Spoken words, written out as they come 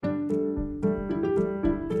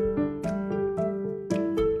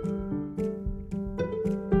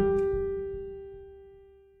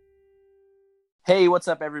Hey, what's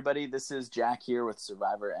up, everybody? This is Jack here with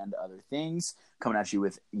Survivor and Other Things, coming at you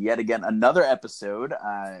with yet again another episode,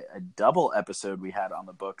 a double episode we had on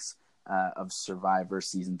the books of Survivor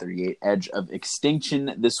Season 38, Edge of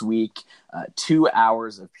Extinction this week. 2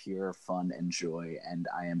 hours of pure fun and joy, and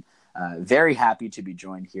I am very happy to be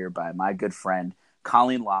joined here by my good friend,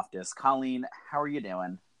 Colleen Loftus. Colleen, how are you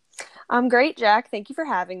doing? I'm great, Jack. Thank you for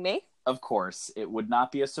having me. Of course, it would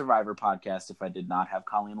not be a Survivor podcast if I did not have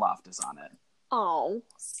Colleen Loftus on it. Oh,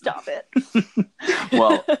 stop it.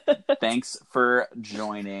 Well, thanks for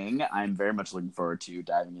joining. I'm very much looking forward to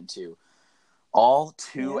diving into all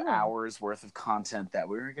 2 hours worth of content that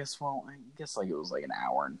we were, I guess like it was like an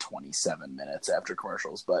hour and 27 minutes after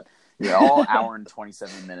commercials, but all hour and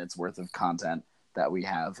 27 minutes worth of content that we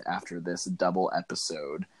have after this double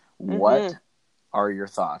episode. Mm-hmm. What are your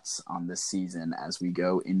thoughts on this season as we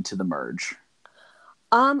go into the merge?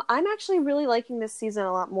 I'm actually really liking this season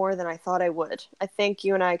a lot more than I thought I would. I think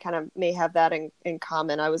you and I kind of may have that in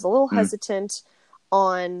common. I was a little hesitant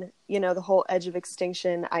on, the whole Edge of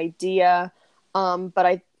Extinction idea. But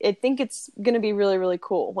I think it's going to be really, really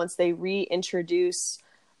cool once they reintroduce,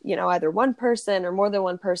 either one person or more than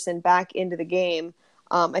one person back into the game.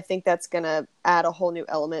 I think that's going to add a whole new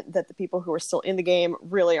element that the people who are still in the game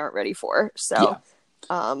really aren't ready for. So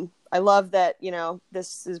I love that,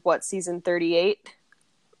 this is season 38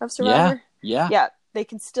 of Survivor. Yeah. They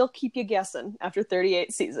can still keep you guessing after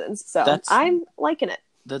 38 seasons. So I'm liking it.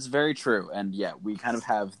 That's very true. And we kind of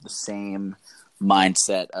have the same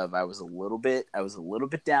mindset of I was a little bit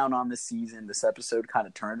down on this season. This episode kind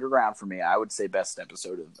of turned it around for me. I would say best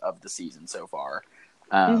episode of the season so far.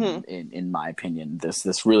 In my opinion,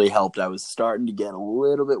 this really helped. I was starting to get a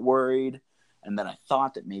little bit worried. And then I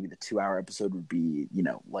thought that maybe the 2-hour episode would be,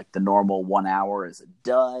 like the normal 1 hour is a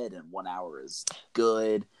dud and 1 hour is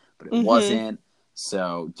good, but it wasn't.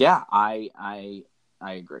 So I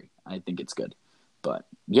agree. I think it's good. But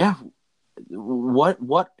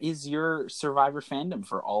what is your Survivor fandom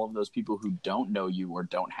for all of those people who don't know you or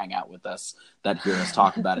don't hang out with us that hear us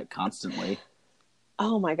talk about it constantly?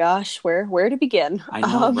 Oh my gosh, where to begin? I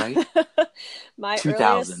know, right? My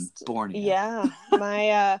 2000, born here.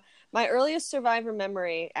 Yeah, my earliest Survivor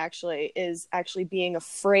memory is being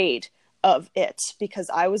afraid of it because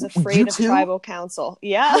I was afraid of tribal council.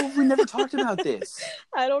 Yeah. How have we never talked about this?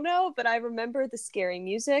 I don't know, but I remember the scary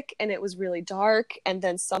music and it was really dark and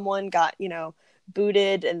then someone got,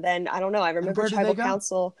 booted and then I don't know, I remember tribal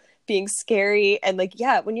council being scary and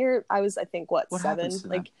I was I think what 7,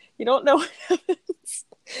 like you don't know what happens.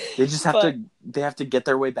 They just have to get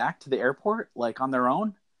their way back to the airport like on their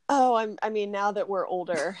own. Oh, I mean, now that we're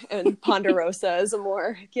older and Ponderosa is a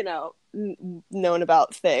more, known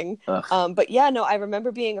about thing. But I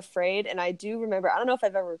remember being afraid. And I do remember, I don't know if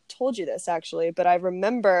I've ever told you this actually, but I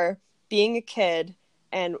remember being a kid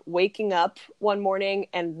and waking up one morning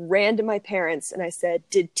and ran to my parents and I said,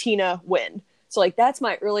 "Did Tina win?" So that's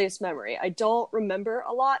my earliest memory. I don't remember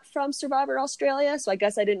a lot from Survivor Australia. So I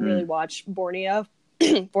guess I didn't really watch Borneo.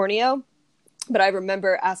 But I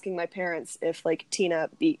remember asking my parents if Tina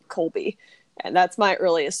beat Colby, and that's my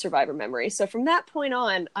earliest Survivor memory. So from that point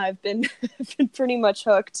on, I've been pretty much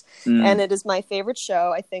hooked, and it is my favorite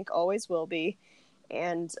show. I think always will be,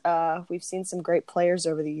 and we've seen some great players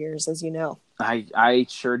over the years, as you know. I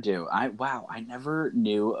sure do. I never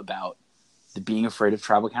knew about the being afraid of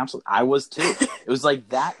tribal council. I was too. It was like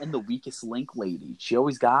that and the weakest link lady. She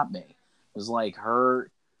always got me. It was like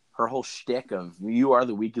her whole shtick of "you are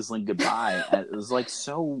the weakest link, goodbye." It was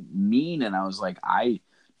so mean, and I was like, I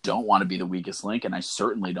don't want to be the weakest link, and I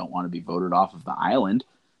certainly don't want to be voted off of the island.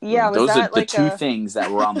 Yeah, those are the two things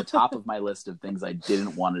that were on the top of my list of things I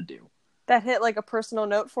didn't want to do. That hit like a personal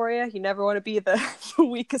note for you. You never want to be the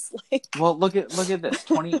weakest link. Well, look at this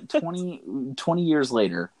 20 years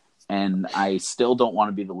later, and I still don't want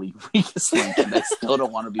to be the weakest link, and I still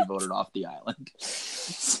don't want to be voted off the island.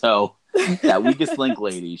 So that weakest link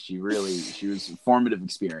lady, she was a formative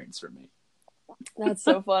experience for me. That's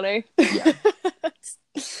so funny. Yeah.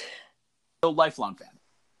 So lifelong fan.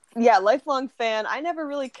 Yeah, lifelong fan. I never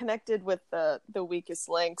really connected with the weakest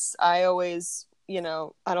links. I always,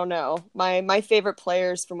 I don't know. My favorite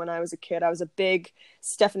players from when I was a kid, I was a big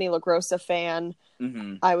Stephanie LaGrossa fan.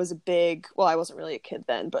 Mm-hmm. I was I wasn't really a kid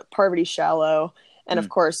then, but Parvati Shallow. And of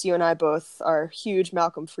course, you and I both are huge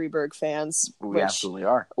Malcolm Freeberg fans. We absolutely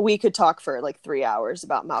are. We could talk for 3 hours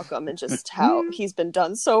about Malcolm and just how he's been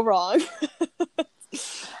done so wrong.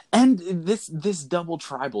 And this double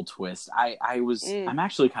tribal twist, I'm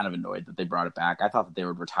actually kind of annoyed that they brought it back. I thought that they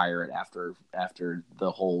would retire it after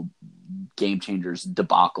the whole Game Changers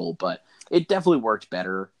debacle, but it definitely worked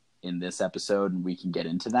better in this episode, and we can get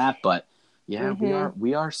into that. But Yeah,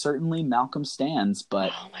 we are certainly Malcolm stans,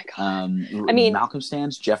 but oh my God. I mean, Malcolm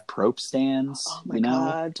stans, Jeff Probst stans. Oh my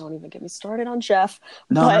God! Don't even get me started on Jeff.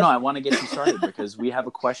 No. I want to get you started because we have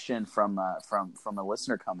a question from a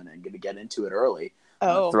listener coming in. Going to get into it early.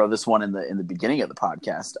 Throw this one in the beginning of the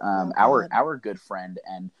podcast. Our good friend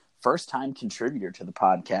and first time contributor to the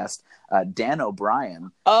podcast, Dan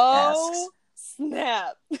O'Brien. Asks,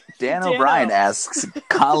 snap! Dan O'Brien asks,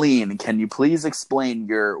 Colleen, can you please explain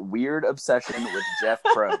your weird obsession with Jeff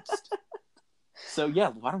Probst? So yeah,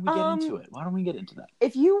 why don't we get into it? Why don't we get into that?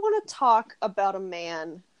 If you want to talk about a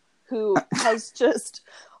man who has just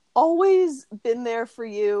always been there for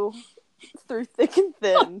you through thick and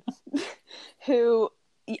thin,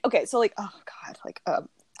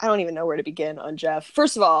 I don't even know where to begin on Jeff.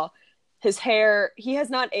 First of all, his hair, he has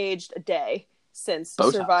not aged a day since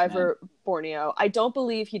Botox, Survivor Borneo. I don't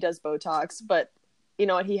believe he does Botox, but you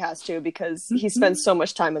know what, he has to because he spends so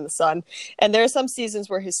much time in the sun. And there are some seasons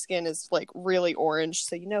where his skin is like really orange,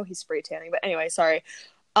 so you know he's spray tanning. But anyway, sorry.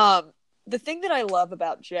 The thing that I love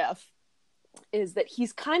about Jeff is that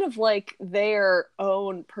he's kind of like their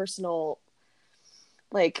own personal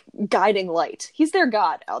like guiding light. He's their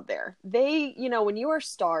god out there. They, you know, when you are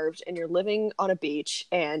starved and you're living on a beach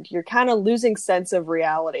and you're kind of losing sense of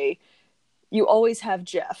reality, you always have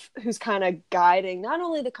Jeff who's kind of guiding not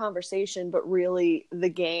only the conversation, but really the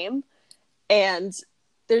game. And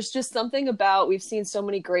there's just something about, we've seen so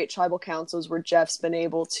many great tribal councils where Jeff's been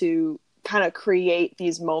able to kind of create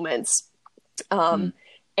these moments.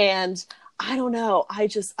 And I don't know.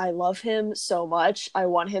 I love him so much. I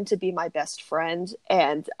want him to be my best friend.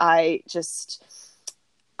 And I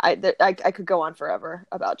could go on forever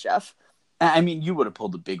about Jeff. I mean, you would have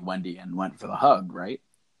pulled a big Wendy and went for the hug, right?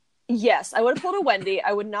 Yes, I would have pulled a Wendy.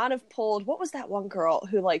 I would not have pulled, what was that one girl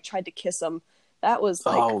who like tried to kiss him? That was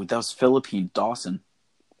like, that was Philippine Dawson.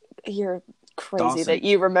 You're crazy that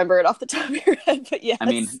you remember it off the top of your head, but yes. I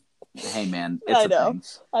mean, hey man, it's I know.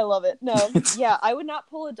 I love it. No, yeah, I would not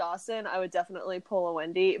pull a Dawson. I would definitely pull a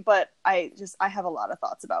Wendy, but I have a lot of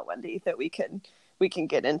thoughts about Wendy that we can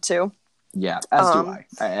get into. Yeah, as do I.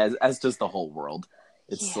 As does the whole world.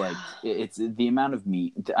 It's like it's the amount of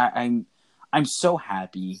meat. I'm so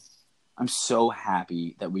happy. I'm so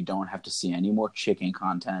happy that we don't have to see any more chicken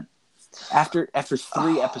content. After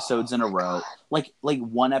 3 episodes in a row, God. like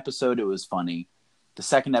one episode it was funny. The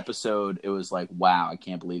second episode it was like, wow, I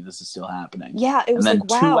can't believe this is still happening. Yeah, it was and then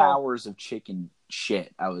like, wow. 2 hours of chicken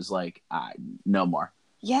shit. I was like, no more.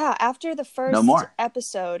 Yeah, after the first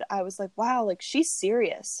episode, I was like, wow, like she's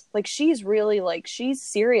serious. Like she's really like she's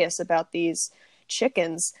serious about these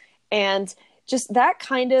chickens. And just that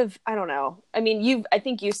kind of, I don't know. I mean, I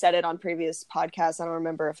think you said it on previous podcasts. I don't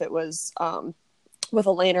remember if it was with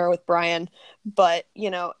Elena or with Brian, but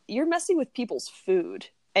you know, you're messing with people's food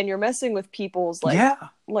and you're messing with people's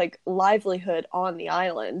like livelihood on the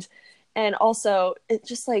island. And also it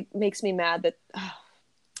just like makes me mad that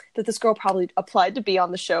this girl probably applied to be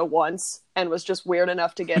on the show once and was just weird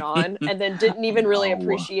enough to get on and then didn't even really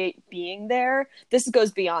appreciate being there. This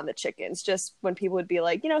goes beyond the chickens. Just when people would be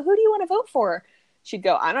like, you know, who do you want to vote for? She'd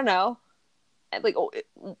go, I don't know. And like,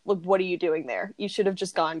 what are you doing there? You should have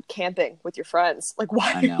just gone camping with your friends. Like,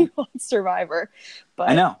 why are you on Survivor? But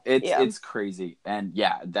I know it's crazy. And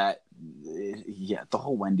the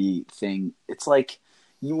whole Wendy thing, it's like,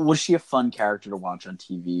 was she a fun character to watch on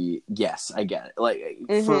TV? Yes, I get it. Like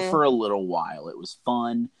for a little while, it was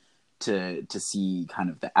fun to see kind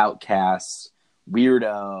of the outcast,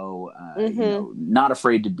 weirdo, you know, not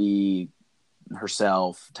afraid to be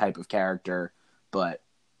herself type of character. But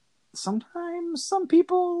sometimes some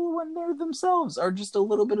people, when they're themselves, are just a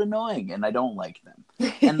little bit annoying, and I don't like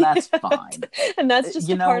them, and that's fine. And that's just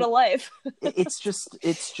part of life. it's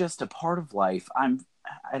just a part of life.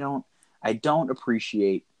 I don't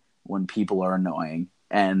appreciate when people are annoying,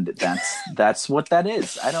 and that's what that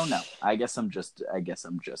is. I don't know. I guess I'm just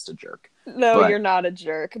a jerk. No, you're not a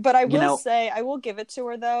jerk. But I will say, I will give it to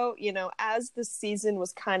her though. You know, as the season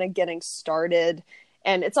was kind of getting started,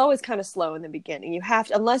 and it's always kind of slow in the beginning. You have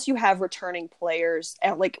to, unless you have returning players,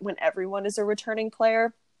 and like when everyone is a returning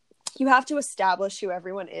player, you have to establish who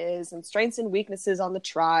everyone is and strengths and weaknesses on the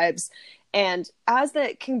tribes. And as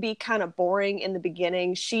that can be kind of boring in the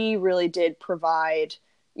beginning, she really did provide,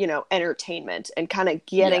 you know, entertainment and kind of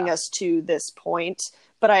getting us to this point.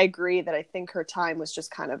 But I agree that I think her time was just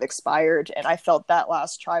kind of expired. And I felt that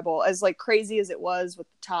last tribal, as like crazy as it was with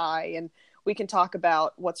the tie, and we can talk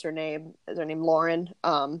about what's her name? Is her name Lauren?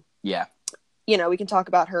 You we can talk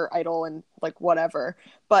about her idol and like whatever,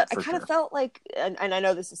 but I kind of sure. felt like, and I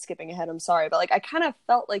know this is skipping ahead, I'm sorry, but like I kind of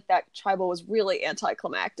felt like that tribal was really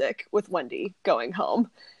anticlimactic with Wendy going home.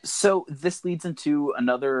 So this leads into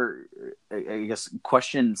another, I guess,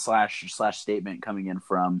 question slash statement coming in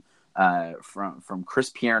from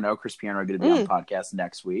Chris Pierno. Chris Pierno going to be on the podcast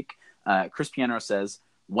next week. Chris Pierno says,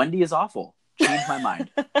 Wendy is awful. Change my mind.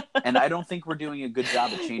 And I don't think we're doing a good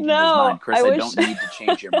job of changing his mind. Chris, I don't need to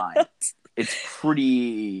change your mind. It's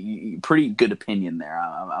pretty good opinion there.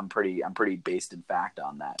 I'm pretty based in fact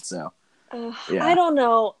on that. So yeah. I don't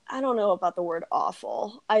know about the word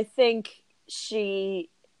awful. I think she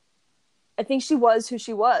was who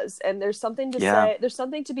she was, and there's something to say. There's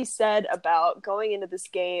something to be said about going into this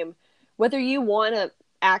game, whether you want to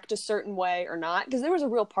act a certain way or not. Because there was a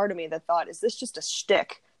real part of me that thought, is this just a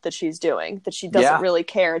shtick that she's doing, that she doesn't really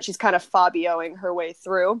care, and she's kind of Fabioing her way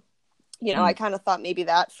through? I kind of thought maybe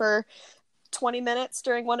that for 20 minutes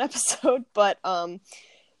during one episode, but when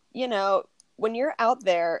you're out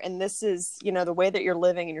there and this is, the way that you're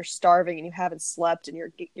living and you're starving and you haven't slept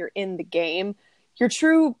and you're in the game, your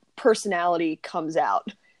true personality comes out.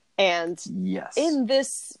 And in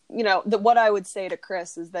this, what I would say to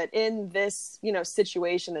Chris is that in this,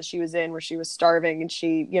 situation that she was in, where she was starving and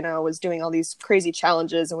she, was doing all these crazy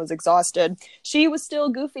challenges and was exhausted, she was still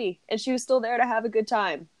goofy and she was still there to have a good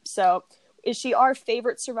time. So is she our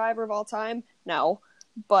favorite survivor of all time? No,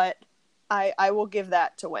 but I will give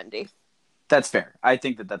that to Wendy. That's fair. I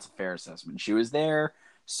think that's a fair assessment. She was there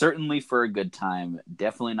certainly for a good time,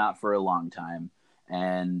 definitely not for a long time.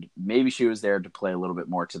 And maybe she was there to play a little bit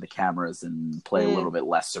more to the cameras and play a little bit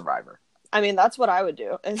less Survivor. I mean, that's what I would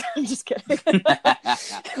do. I'm just kidding.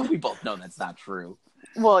 We both know that's not true.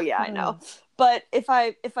 Well, yeah, I know. But if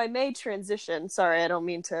I may transition, sorry, I don't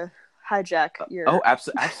mean to hijack your... Oh,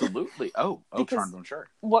 absolutely. Oh, Charm, sure.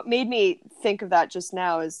 What made me think of that just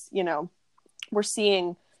now is, we're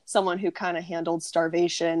seeing someone who kind of handled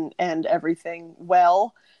starvation and everything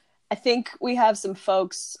well. I think we have some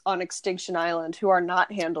folks on Extinction Island who are not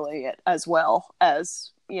handling it as well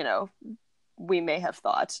as, we may have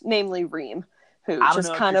thought. Namely Reem, who I don't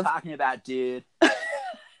know what you're talking about, dude.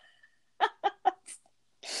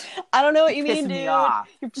 I don't know what you mean, dude. Me off.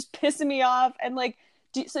 You're just pissing me off. And like,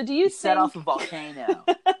 do you set off a volcano?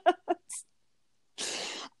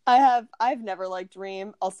 I've never liked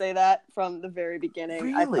Reem. I'll say that from the very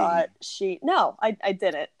beginning. Really? I thought I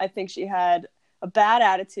didn't. I think she had a bad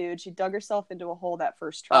attitude. She dug herself into a hole that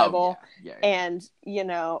first tribal. Yeah. And,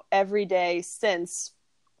 every day since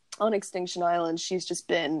on Extinction Island, she's just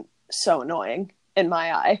been so annoying in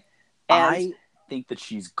my eye. And I think that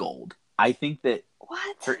she's gold. I think that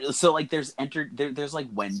there's like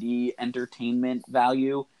Wendy entertainment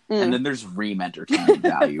value, and then there's Reem entertainment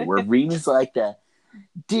value, where Reem is like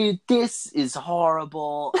dude, this is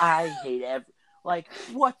horrible. I hate like,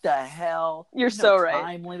 what the hell? You're so right.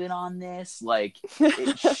 Time limit on this. Like,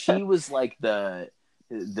 she was like I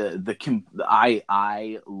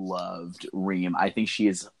loved Reem. I think she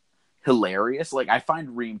is hilarious. Like, I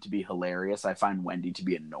find Reem to be hilarious. I find Wendy to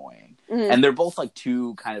be annoying. And they're both like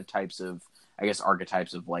two kind of types of, I guess,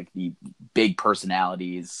 archetypes of like the big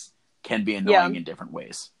personalities can be annoying in different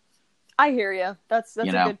ways. I hear you. That's a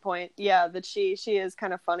good point. Yeah, that she is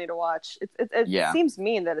kind of funny to watch. It seems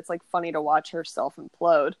mean that it's like funny to watch her self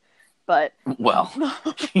implode, but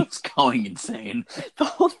she's going insane. The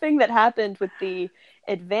whole thing that happened with the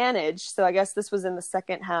advantage. So I guess this was in the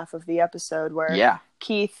second half of the episode where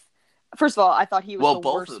Keith. First of all, I thought he was the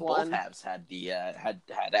worst one. Both halves had the had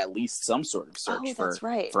at least some sort of search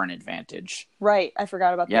for an advantage. Right, I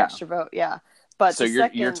forgot about the extra vote. Yeah. But so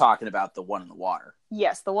you're talking about the one in the water.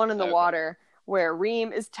 Yes, the one in the water where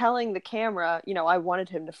Reem is telling the camera, I wanted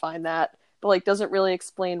him to find that, but like doesn't really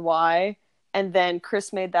explain why. And then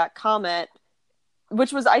Chris made that comment,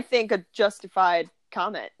 which was, I think, a justified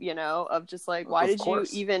comment, of just like, why did you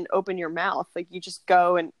even open your mouth? Like, you just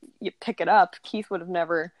go and you pick it up. Keith would have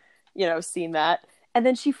never, seen that. And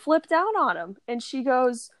then she flipped out on him and she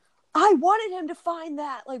goes, I wanted him to find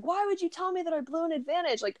that. Like, why would you tell me that I blew an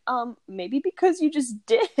advantage? Like, maybe because you just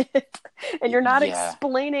did. And you're not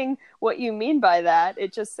explaining what you mean by that.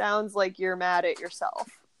 It just sounds like you're mad at yourself.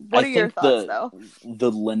 What are your thoughts, though?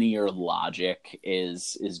 The linear logic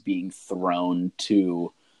is being thrown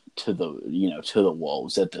to the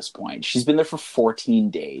wolves at this point. She's been there for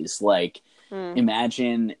 14 days. Like,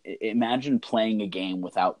 imagine playing a game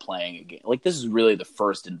without playing a game. Like, this is really the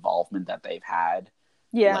first involvement that they've had.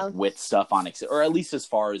 Like, with stuff on, or at least as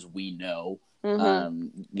far as we know,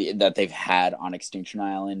 that they've had on Extinction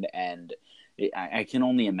Island, and I can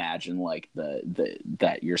only imagine like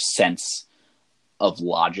that your sense of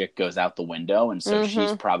logic goes out the window, and so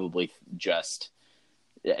she's probably just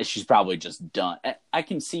done. I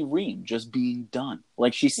can see Reem just being done.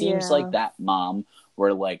 Like, she seems like that mom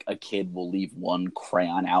where, like, a kid will leave one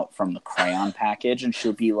crayon out from the crayon package, and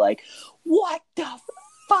she'll be like, "What the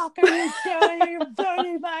fuck are you doing? You're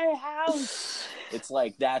burning my house." It's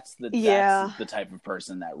like that's the type of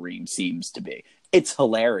person that Reem seems to be. It's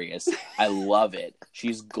hilarious. I love it.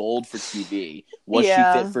 She's gold for TV. Was she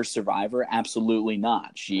fit for Survivor? Absolutely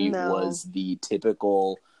not. She was the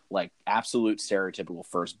typical, like, absolute stereotypical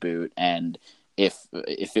first boot. And if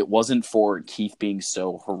it wasn't for Keith being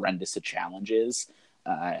so horrendous at challenges,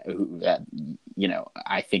 you know,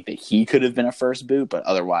 I think that he could have been a first boot. But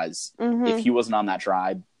otherwise, if he wasn't on that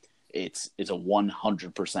tribe, it's a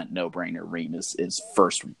 100% no brainer. Reem is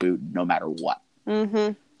first boot no matter what.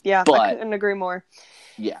 Yeah, but, I couldn't agree more.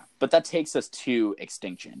 Yeah, but that takes us to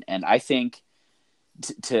Extinction, and I think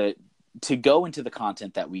to go into the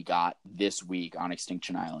content that we got this week on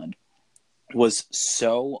Extinction Island was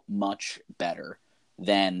so much better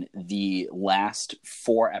than the last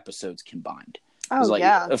 4 episodes combined.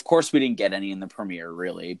 Of course, we didn't get any in the premiere,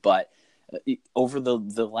 really, but over the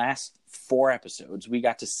last 4 episodes, we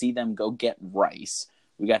got to see them go get rice.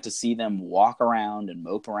 We got to see them walk around and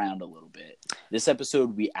mope around a little bit. This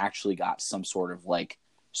episode, we actually got some sort of, like,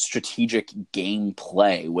 strategic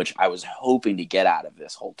gameplay, which I was hoping to get out of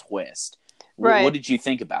this whole twist. Right. What did you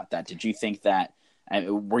think about that? Did you think that,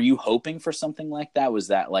 were you hoping for something like that? Was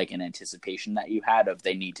that, like, an anticipation that you had of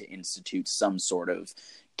they need to institute some sort of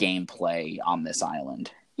gameplay on this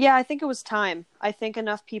island? Yeah, I think it was time. I think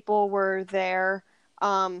enough people were there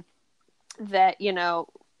that, you know,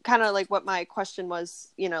 kind of like what my question was,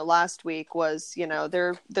 you know, last week was, you know,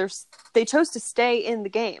 they chose to stay in the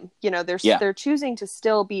game. You know, they're choosing to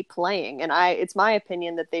still be playing. And it's my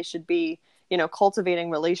opinion that they should be, you know, cultivating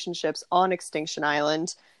relationships on Extinction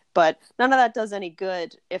Island. But none of that does any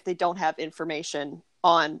good if they don't have information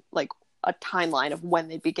on, like, a timeline of when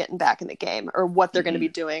they'd be getting back in the game or what they're going to be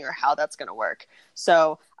doing or how that's going to work.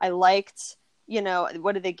 So I liked, you know,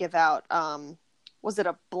 what did they give out? Was it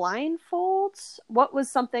a blindfold? What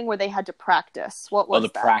was something where they had to practice? What was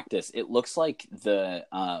that? Practice. It looks like that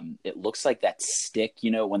stick,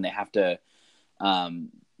 you know, when they have to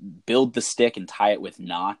build the stick and tie it with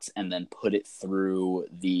knots and then put it through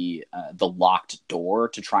the locked door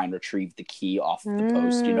to try and retrieve the key off of the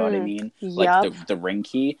post. You know what I mean? Like the ring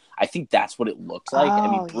key. I think that's what it looked like. I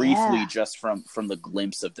mean, briefly, just from the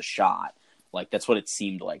glimpse of the shot, like that's what it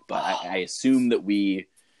seemed like. But I assume that we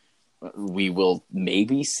will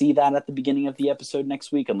maybe see that at the beginning of the episode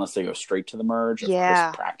next week, unless they go straight to the merge of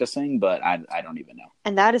Chris practicing. But I don't even know.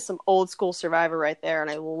 And that is some old school Survivor right there, and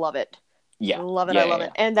I love it. Yeah, I love it. I love it,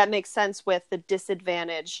 and that makes sense with the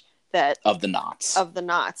disadvantage of the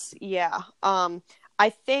knots. Yeah, I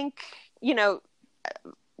think, you know,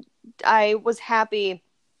 I was happy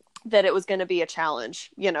that it was going to be a challenge,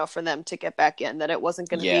 you know, for them to get back in. That it wasn't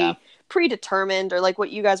going to be predetermined, or like what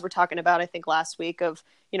you guys were talking about, I think last week, of,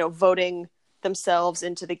 you know, voting themselves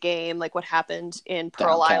into the game, like what happened in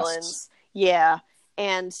Pearl Islands. Yeah,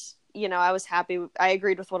 and, you know, I was happy. I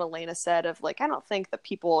agreed with what Elena said of, like, I don't think the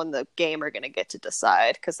people in the game are going to get to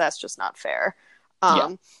decide, because that's just not fair.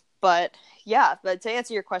 But to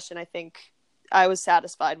answer your question, I think I was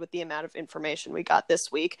satisfied with the amount of information we got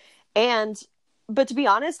this week. But to be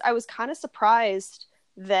honest, I was kind of surprised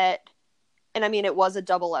that, and I mean, it was a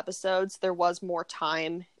double episode, so there was more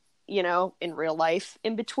time, you know, in real life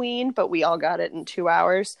in between, but we all got it in 2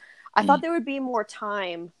 hours. I thought there would be more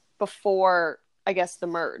time before, I guess, the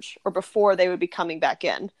merge, or before they would be coming back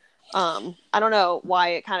in. I don't know why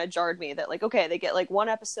it kind of jarred me that, like, okay, they get like one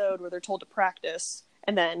episode where they're told to practice,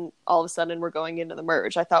 and then all of a sudden we're going into the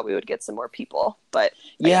merge. I thought we would get some more people, but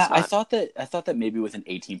I thought that maybe with an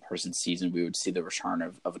 18-person season we would see the return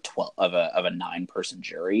of a 9-person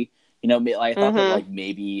jury. You know, I thought that, like,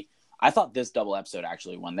 maybe I thought this double episode,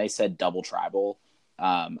 actually, when they said double tribal,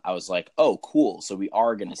 I was like, oh, cool. So we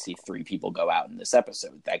are going to see 3 people go out in this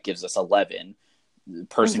episode. That gives us 11. The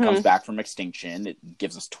person comes back from Extinction. It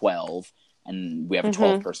gives us 12, and we have a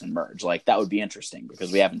 12-person merge. Like, that would be interesting,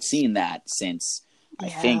 because we haven't seen that since, I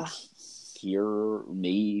think,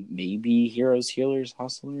 maybe Heroes, Healers,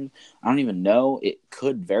 Hustlers. I don't even know. It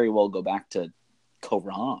could very well go back to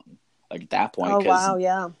Korong, like, at that point.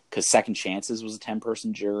 Because Second Chances was a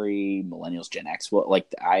 10-person jury. Millennials, Gen X.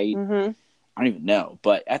 I don't even know.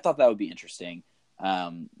 But I thought that would be interesting.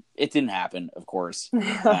 It didn't happen, of course.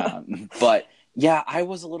 But yeah, I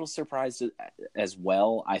was a little surprised as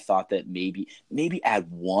well. I thought that maybe add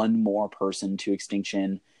one more person to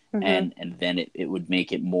Extinction, and then it would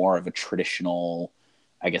make it more of a traditional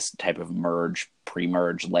I guess, type of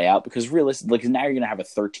pre-merge layout, because realistically, like, now you're going to have a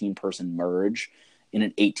 13-person merge in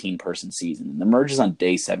an 18-person season. And the merge is on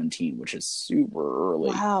day 17, which is super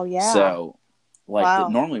early. Wow, yeah. So,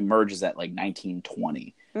 like, normally merge is at, like,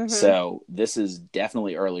 1920. Mm-hmm. So this is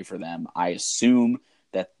definitely early for them. I assume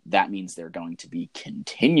that means they're going to be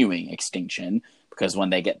continuing Extinction, because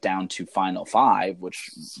when they get down to Final 5,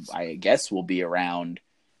 which I guess will be around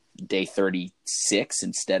day 36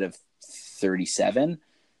 instead of 37,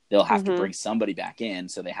 they'll have to bring somebody back in,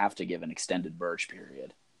 so they have to give an extended merge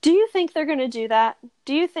period. Do you think they're going to do that?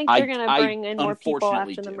 Do you think they're going to bring in more people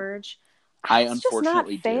after the merge? I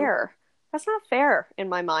unfortunately just not fair. That's not fair in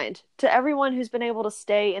my mind to everyone who's been able to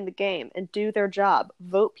stay in the game and do their job,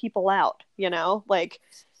 vote people out, you know? Like,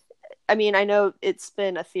 I mean, I know it's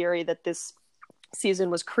been a theory that this season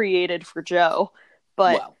was created for Joe,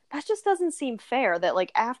 but that just doesn't seem fair that,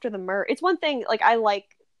 like, after the merge, it's one thing, like, I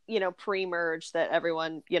like, you know, pre-merge that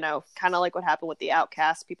everyone, you know, kind of like what happened with the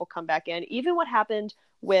Outcasts, people come back in, even what happened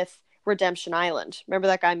with Redemption Island. Remember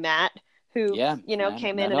that guy, Matt, who, you know,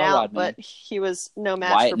 came in and out, but he was no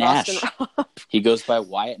match Wyatt for Nash. Boston Rob. He goes by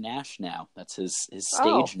Wyatt Nash now. That's his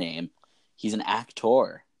stage name. He's an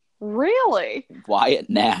actor. Really? Wyatt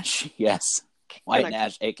Nash, yes. Wyatt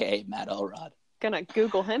Nash, a.k.a. Matt Elrod. Gonna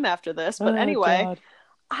Google him after this, but anyway. God.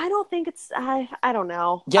 I don't think it's, I don't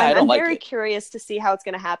know. Yeah, I'm very curious to see how it's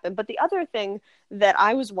going to happen. But the other thing that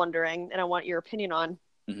I was wondering, and I want your opinion on,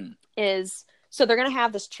 is, so they're going to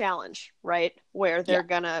have this challenge, right? Where they're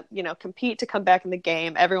going to, you know, compete to come back in the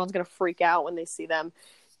game. Everyone's going to freak out when they see them.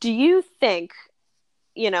 Do you think,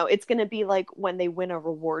 you know, it's going to be like when they win a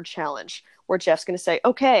reward challenge where Jeff's going to say,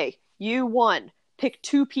 okay, you won. Pick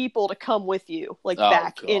 2 people to come with you, like,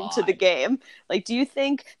 back into the game. Like, do you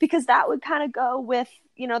think, because that would kind of go with,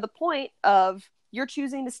 you know, the point of, you're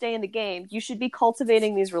choosing to stay in the game, you should be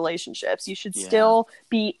cultivating these relationships. You should still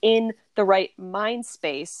be in the right mind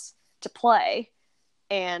space to play.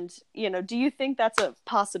 And, you know, do you think that's a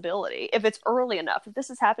possibility if it's early enough? If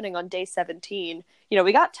this is happening on day 17, you know,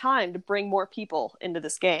 we got time to bring more people into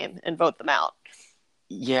this game and vote them out.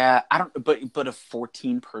 Yeah, I don't, but a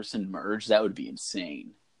 14-person merge, that would be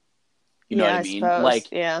insane. You know what I mean? Suppose.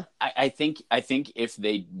 Like, yeah. I think if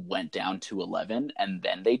they went down to 11 and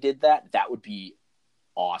then they did that would be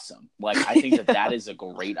awesome. Like, I think that is a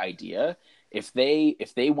great idea. If they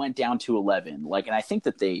went down to 11, like, and I think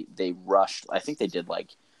that they rushed. I think they did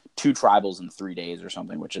like 2 tribals in 3 days or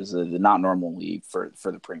something, which is not normally for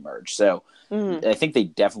the pre-merge. So I think they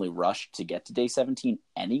definitely rushed to get to day 17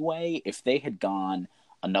 anyway. If they had gone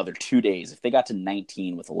another 2 days, if they got to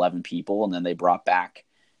 19 with 11 people and then they brought back,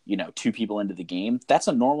 you know, 2 people into the game, that's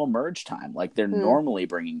a normal merge time. Like, they're normally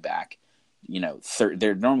bringing back, you know,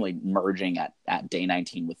 they're normally merging at day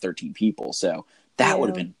 19 with 13 people. So that would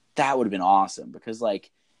have been awesome, because,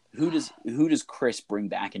 like, who does Chris bring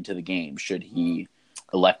back into the game should he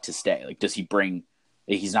elect to stay? Like, does he bring?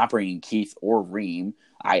 He's not bringing Keith or Reem.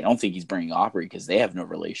 I don't think he's bringing Aubrey because they have no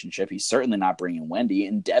relationship. He's certainly not bringing Wendy,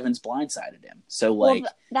 and Devin's blindsided him. So, like,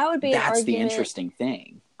 that would be that's the interesting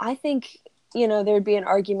thing. I think, you know, there'd be an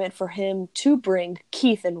argument for him to bring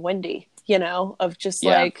Keith and Wendy, you know, of just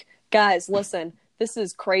like, guys, listen, this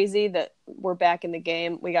is crazy that we're back in the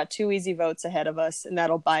game. We got 2 easy votes ahead of us, and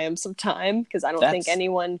that'll buy him some time, because I don't think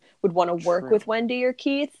anyone would want to work with Wendy or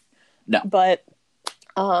Keith. No. But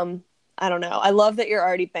I don't know. I love that you're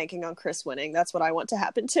already banking on Chris winning. That's what I want to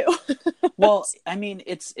happen too. Well, I mean,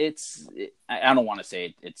 I don't want to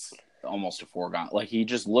say it's almost a foregone. Like, you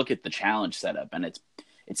just look at the challenge setup, and it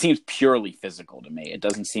seems purely physical to me. It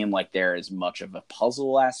doesn't seem like there is much of a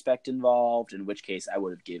puzzle aspect involved, in which case I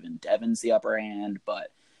would have given Devins the upper hand.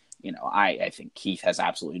 But, you know, I think Keith has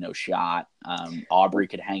absolutely no shot. Aubrey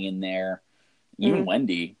could hang in there, even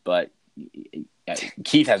Wendy, but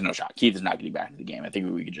Keith has no shot. Keith is not getting back into the game. I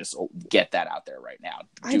think we could just get that out there right now.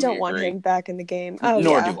 I don't want him back in the game. Nor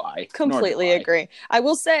do I. Completely agree. I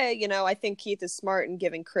will say, you know, I think Keith is smart in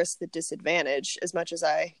giving Chris the disadvantage. As much as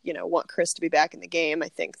I, you know, want Chris to be back in the game, I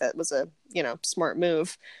think that was a, you know, smart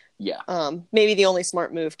move. Yeah. Maybe the only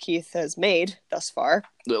smart move Keith has made thus far.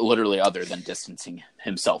 Literally, other than distancing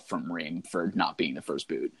himself from Reem for not being the first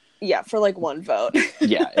boot. Yeah, for like 1 vote.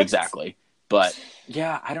 Yeah, exactly. But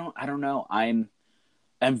yeah, I don't know. I'm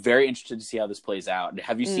very interested to see how this plays out.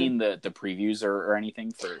 Have you seen the previews or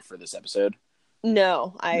anything for this episode?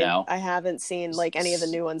 No, I haven't seen like any of the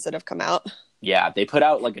new ones that have come out. Yeah, they put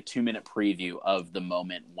out like a 2-minute preview of the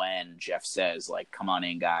moment when Jeff says, like, "Come on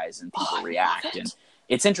in, guys," and people react, and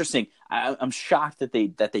it's interesting. I'm shocked that they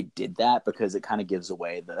did that, because it kind of gives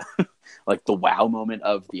away the like the wow moment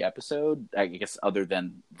of the episode, I guess, other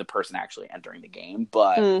than the person actually entering the game.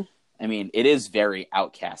 But I mean, it is very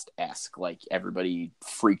Outcast-esque. Like, everybody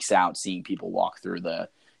freaks out seeing people walk through the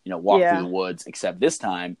woods, except this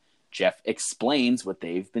time, Jeff explains what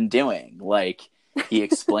they've been doing. Like, he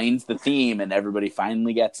explains the theme, and everybody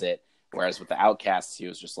finally gets it. Whereas with the Outcasts, he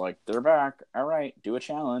was just like, they're back. All right, do a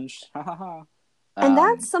challenge. Ha ha ha. And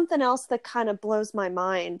that's something else that kind of blows my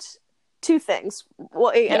mind. Two things.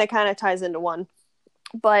 Well, and it kind of ties into one.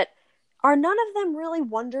 But are none of them really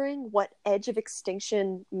wondering what edge of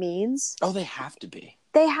extinction means? Oh, they have to be.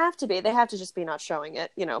 They have to be. They have to just be not showing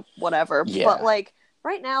it, whatever. Yeah. But, like,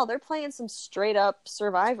 right now, they're playing some straight-up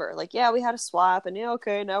Survivor. Like, yeah, we had a swap, and,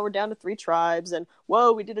 okay, now we're down to 3 tribes, and,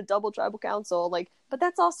 whoa, we did a double tribal council. Like, but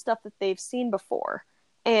that's all stuff that they've seen before.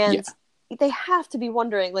 And they have to be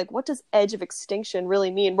wondering, like, what does edge of extinction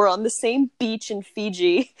really mean? We're on the same beach in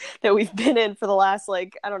Fiji that we've been in for the last,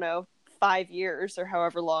 like, I don't know, 5 years or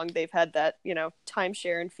however long they've had that,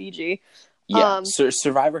 timeshare in Fiji. Yeah, so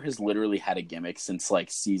Survivor has literally had a gimmick since, like,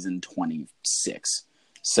 season 26.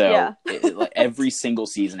 So like, every single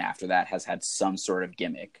season after that has had some sort of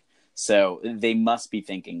gimmick. So they must be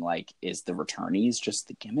thinking, like, is the returnees just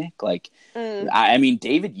the gimmick? Like, I mean,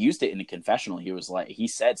 David used it in a confessional. He was like, he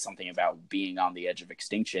said something about being on the edge of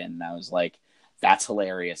extinction. And I was like, that's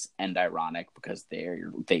hilarious and ironic because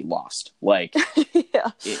they lost. Like,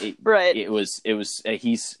 right. It was,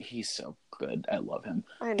 he's so good. I love him.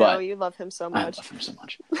 I know, you love him so much. I love him so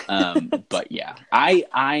much. But yeah,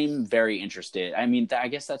 I'm very interested. I mean, I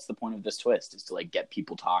guess that's the point of this twist, is to, like, get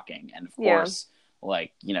people talking. And of course,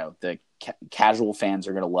 like, the casual fans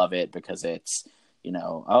are going to love it because it's,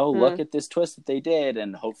 look at this twist that they did,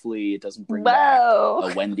 and hopefully it doesn't bring back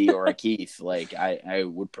a Wendy or a Keith. Like, I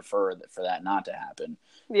would prefer for that not to happen.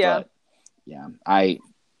 Yeah. But, yeah,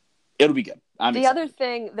 it'll be good. I'm excited. Other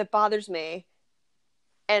thing that bothers me,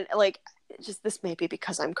 and, like, just this may be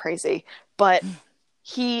because I'm crazy, but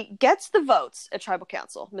he gets the votes at Tribal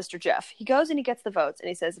Council, Mr. Jeff. He goes and he gets the votes, and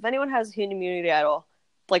he says, if anyone has a human immunity idol,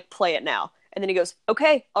 like, play it now. And then he goes,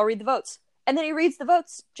 okay, I'll read the votes. And then he reads the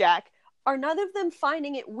votes, Jack. Are none of them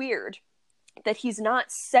finding it weird that he's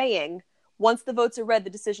not saying, once the votes are read,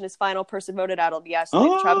 the decision is final, person voted out, will be asked to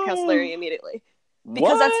leave the Tribal Council area immediately?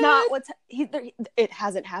 Because that's not it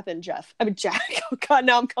hasn't happened, Jeff. I mean, Jack. Oh, God,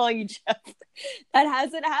 now I'm calling you Jeff. That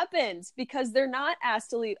hasn't happened because they're not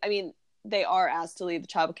asked to leave. I mean, they are asked to leave the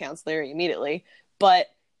Tribal Council area immediately, but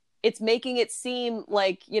it's making it seem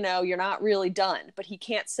like, you're not really done. But he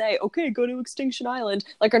can't say, okay, go to Extinction Island.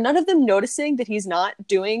 Like, are none of them noticing that he's not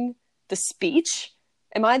doing the speech?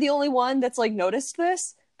 Am I the only one that's, like, noticed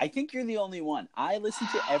this? I think you're the only one. I listen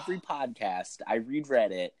to every podcast. I read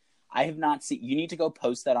Reddit. I have not seen. You need to go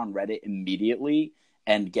post that on Reddit immediately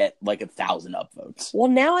and get, like, 1,000 upvotes. Well,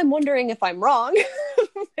 now I'm wondering if I'm wrong.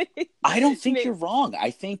 I don't think you're wrong.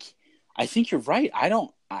 I think you're right. I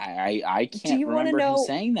can't remember him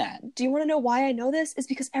saying that. Do you want to know why I know this? It's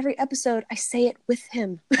because every episode I say it with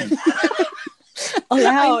him.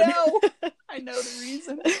 Aloud. I know the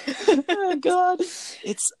reason. Oh, God.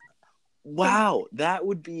 Wow. That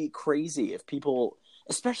would be crazy if people,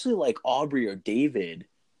 especially like Aubrey or David,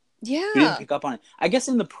 who didn't pick up on it. I guess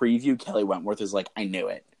in the preview, Kelly Wentworth is like, I knew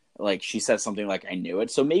it. Like, she says something like, I knew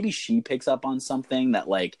it. So maybe she picks up on something that,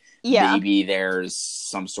 like, maybe there's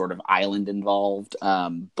some sort of island involved.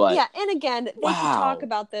 But yeah, and again, they can talk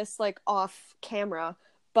about this, like, off camera,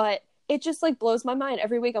 but it just, like, blows my mind.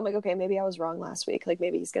 Every week I'm like, okay, maybe I was wrong last week. Like,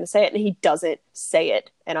 maybe he's going to say it, and he doesn't say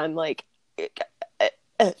it. And I'm like,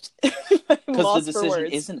 because the decision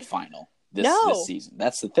isn't final this season.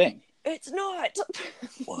 That's the thing. It's not.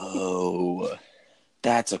 Whoa.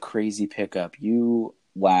 That's a crazy pickup.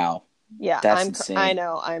 Wow. Yeah, that's insane. I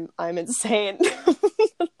know. I'm insane.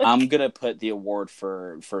 I'm gonna put the award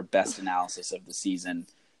for best analysis of the season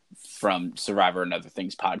from Survivor and Other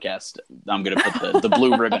Things podcast. I'm gonna put the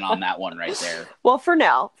blue ribbon on that one right there. Well, for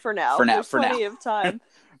now, there's plenty of time.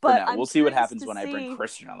 But we'll see what happens when I bring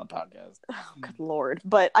Christian on the podcast. Oh, good Lord!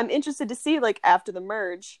 But I'm interested to see, like, after the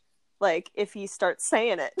merge, like, if he starts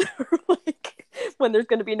saying it, like, when there's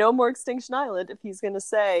going to be no more Extinction Island, if he's going to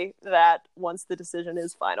say that once the decision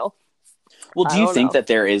is final. Well, do you think that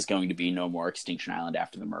there is going to be no more Extinction Island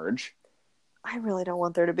after the merge? I really don't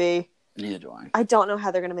want there to be. Neither do I. I don't know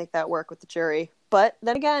how they're going to make that work with the jury. But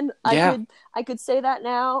then again, I could say that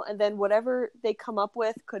now, and then whatever they come up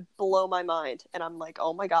with could blow my mind. And I'm like,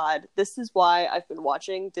 oh my God, this is why I've been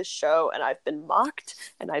watching this show, and I've been mocked,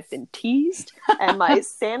 and I've been teased, and my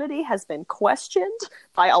sanity has been questioned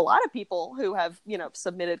by a lot of people who have,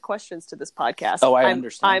 submitted questions to this podcast. Oh, I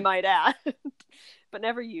understand. I might add. But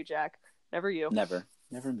never you, Jack. Never you. Never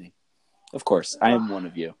me. Of course, I am one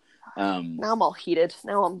of you. Now I'm all heated.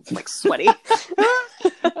 Now I'm, like, sweaty.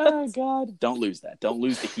 Oh God! Don't lose that. Don't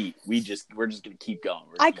lose the heat. We're just gonna keep going.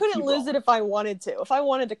 I couldn't lose it if I wanted to. If I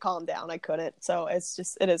wanted to calm down, I couldn't. So it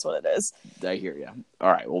is what it is. I hear you.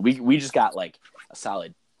 All right. Well, we just got like a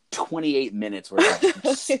solid 28 minutes worth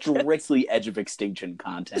of strictly Edge of Extinction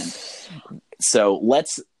content. So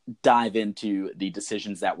let's dive into the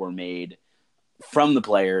decisions that were made from the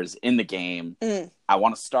players in the game. I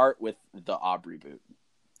want to start with the Aubrey boot.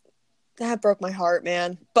 That broke my heart,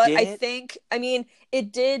 man. But I mean,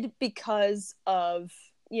 it did because of,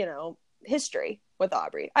 history with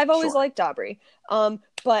Aubrey. I've always liked Aubrey.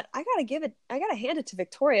 But I gotta hand it to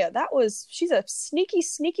Victoria. She's a sneaky,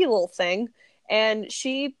 sneaky little thing. And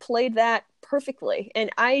she played that perfectly. And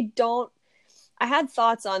I had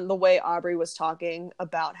thoughts on the way Aubrey was talking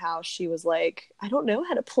about how she was like, I don't know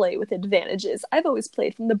how to play with advantages. I've always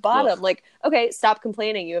played from the bottom. Ugh. Like, okay, stop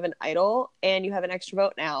complaining. You have an idol and you have an extra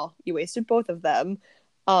vote now. You wasted both of them.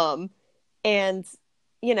 And,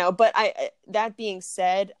 but that being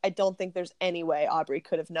said, I don't think there's any way Aubrey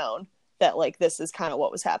could have known that, like, this is kind of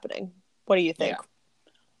what was happening. What do you think?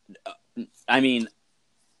 Yeah. I mean,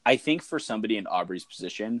 I think for somebody in Aubrey's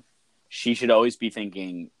position, she should always be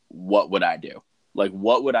thinking, what would I do? Like,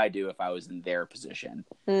 what would I do if I was in their position?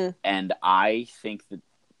 And I think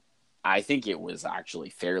it was actually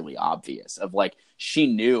fairly obvious of, like, she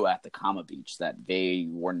knew at the Kama Beach that they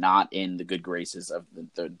were not in the good graces of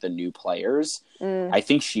the new players. I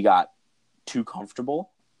think she got too comfortable.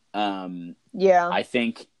 I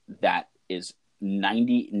think that is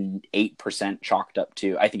 98% chalked up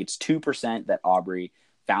to, I think it's 2% that Aubrey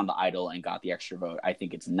found the idol and got the extra vote. I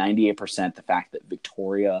think it's 98% the fact that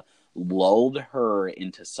Victoria lulled her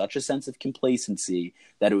into such a sense of complacency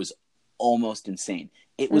that it was almost insane.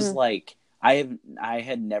 It was like, I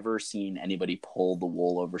had never seen anybody pull the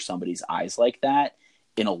wool over somebody's eyes like that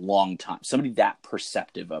in a long time. Somebody that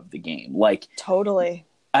perceptive of the game. Like, totally.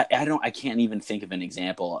 I can't even think of an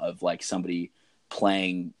example of, like, somebody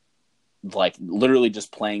playing, like, literally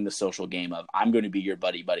just playing the social game of, I'm going to be your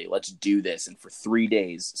buddy. Let's do this. And for 3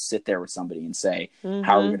 days, sit there with somebody and say,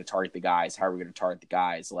 how are we going to target the guys? How are we going to target the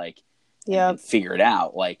guys? Like, and figure it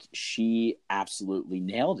out. Like, she absolutely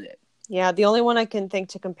nailed it. Yeah. The only one I can think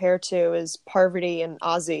to compare to is Parvati and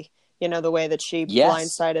Ozzy, the way that she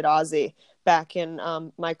blindsided Ozzy back in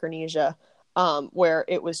Micronesia, where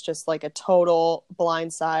it was just like a total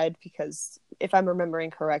blindside because, if I'm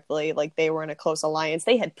remembering correctly, like, they were in a close alliance.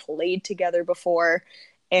 They had played together before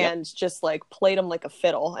and just, like, played them like a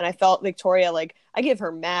fiddle. And I felt Victoria, like, I give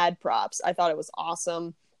her mad props. I thought it was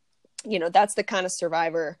awesome. That's the kind of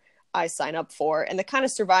survivor I sign up for. And the kind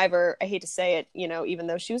of survivor, I hate to say it, even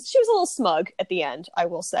though she was a little smug at the end, I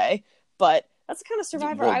will say, but that's the kind of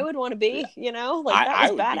survivor I would want to be, like,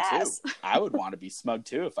 that was badass. I would want to be smug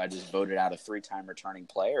too if I just voted out a 3-time returning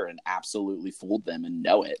player and absolutely fooled them and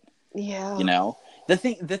know it. Yeah. The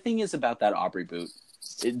thing is about that Aubrey boot,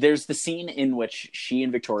 there's the scene in which she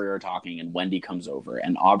and Victoria are talking and Wendy comes over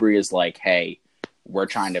and Aubrey is like, hey, we're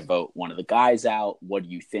trying to vote one of the guys out. What do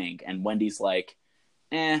you think? And Wendy's like,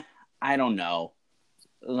 I don't know.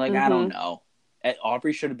 Like, I don't know. And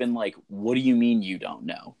Aubrey should have been like, what do you mean you don't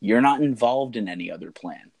know? You're not involved in any other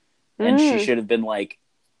plan. And she should have been like,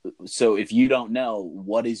 so if you don't know,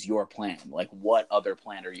 what is your plan? Like, what other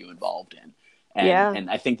plan are you involved in? And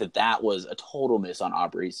I think that was a total miss on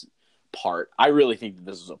Aubrey's part. I really think that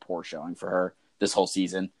this was a poor showing for her this whole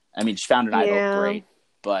season. I mean, she found an idol, great,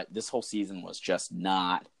 but this whole season was just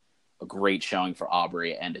not a great showing for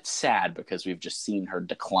Aubrey. And it's sad because we've just seen her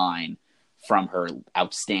decline from her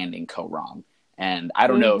outstanding co-wrong. And I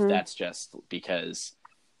don't know if that's just because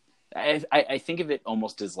I think of it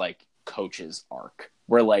almost as like Coach's arc,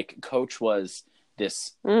 where, like, Coach was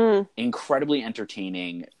this incredibly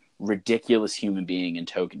entertaining, ridiculous human being in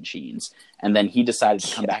Tocantins, and then he decided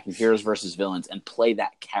to come back in Heroes versus Villains and play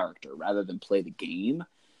that character rather than play the game.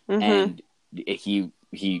 And he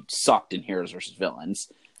sucked in Heroes versus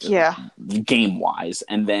Villains, game wise,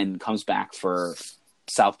 and then comes back for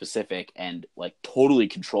South Pacific and, like, totally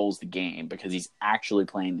controls the game because he's actually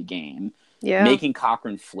playing the game. Making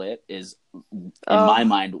Cochran flip is, in my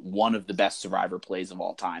mind, one of the best Survivor plays of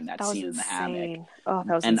all time. That scene in the hammock. Oh,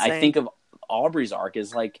 that was and insane. I think of Aubrey's arc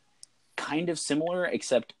as, like, kind of similar,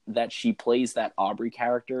 except that she plays that Aubrey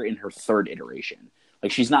character in her third iteration.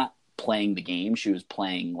 Like, she's not playing the game; she was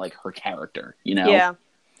playing, like, her character. Yeah,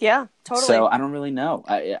 totally. So I don't really know.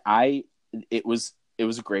 It was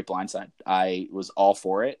a great blindside. I was all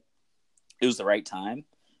for it. It was the right time.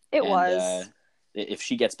 It was. If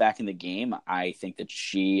she gets back in the game, I think that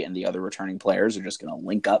she and the other returning players are just going to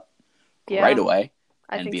link up right away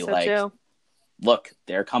and be like, look,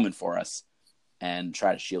 they're coming for us, and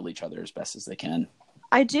try to shield each other as best as they can.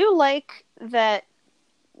 I do like that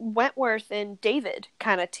Wentworth and David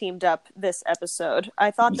kind of teamed up this episode.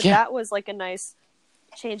 I thought that that was like a nice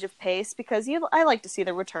change of pace because I like to see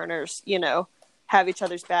the returners, have each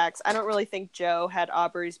other's backs. I don't really think Joe had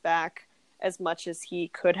Aubrey's back as much as he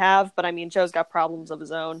could have, but I mean, Joe's got problems of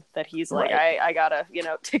his own that he's like, I gotta,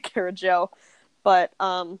 take care of Joe. But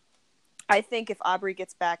I think if Aubrey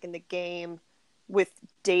gets back in the game with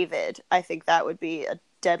David, I think that would be a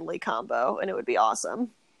deadly combo and it would be awesome.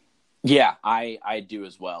 Yeah, I do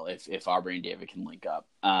as well. If Aubrey and David can link up,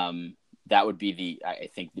 that would be I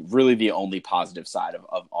think really the only positive side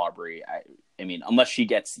of Aubrey. I mean, unless she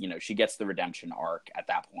gets the redemption arc at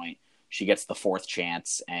that point, she gets the fourth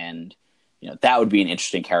chance, and that would be an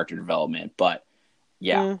interesting character development. But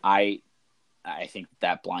yeah, I think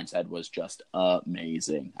that Blindside was just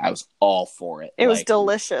amazing. I was all for it. It was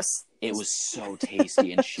delicious. It was so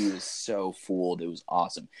tasty, and she was so fooled. It was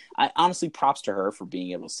awesome. I honestly, props to her for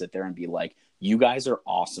being able to sit there and be like, you guys are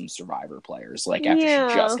awesome Survivor players. Like, after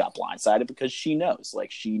she just got blindsided, because she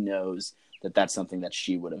knows that that's something that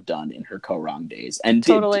she would have done in her Korong days and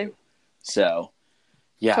did do. So,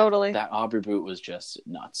 yeah, that Aubrey boot was just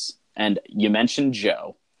nuts. And you mentioned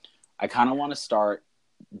Joe. I kind of want to start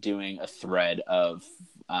doing a thread of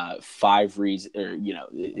 5 reasons, or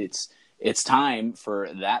it's time for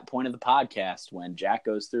that point of the podcast when Jack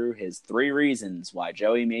goes through his 3 reasons why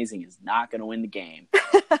Joey Amazing is not going to win the game.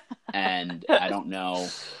 And I don't know,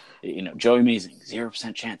 Joey Amazing,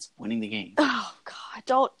 0% chance winning the game. Oh God,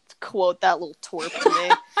 don't quote that little twerp to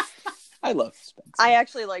me. I love Spencer. I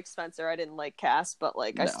actually like Spencer. I didn't like Cass, but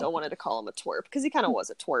I still wanted to call him a twerp because he kind of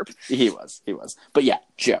was a twerp. He was. But yeah,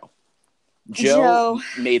 Joe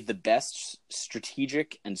made the best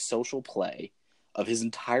strategic and social play of his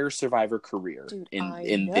entire Survivor career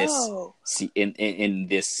in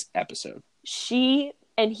this episode. He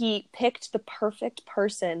picked the perfect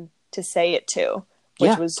person to say it to,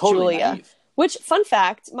 which was totally Julia. Naive. Which, fun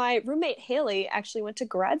fact, my roommate Haley actually went to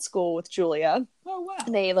grad school with Julia. Oh, wow.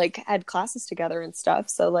 And they had classes together and stuff.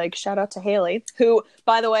 So shout out to Haley, who,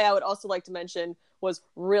 by the way, I would also like to mention was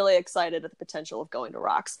really excited at the potential of going to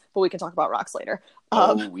Rocks, but we can talk about Rocks later.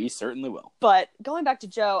 We certainly will. But going back to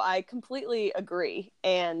Joe, I completely agree.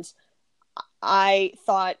 And I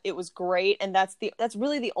thought it was great. And that's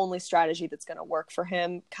really the only strategy that's going to work for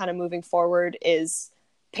him kind of moving forward is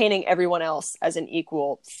painting everyone else as an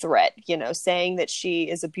equal threat, saying that she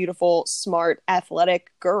is a beautiful, smart,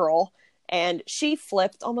 athletic girl. And she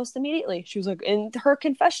flipped almost immediately. She was like, in her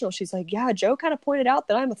confessional, she's like, yeah, Joe kind of pointed out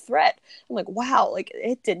that I'm a threat. I'm like, wow,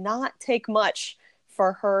 it did not take much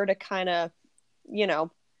for her to kind of,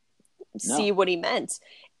 see what he meant.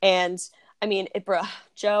 And I mean,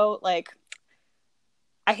 Joe,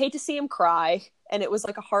 I hate to see him cry. And it was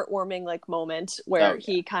a heartwarming moment where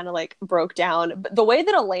he kind of broke down. But the way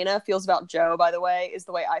that Elena feels about Joe, by the way, is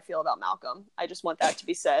the way I feel about Malcolm. I just want that to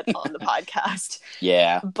be said on the podcast.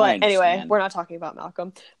 Yeah. But anyway, we're not talking about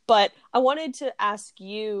Malcolm. But I wanted to ask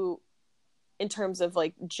you in terms of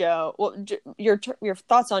Joe, well, your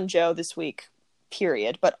thoughts on Joe this week,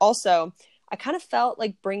 period. But also, I kind of felt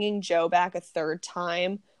like bringing Joe back a third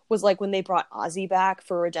time was when they brought Ozzy back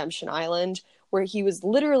for Redemption Island, where he was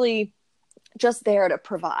literally just there to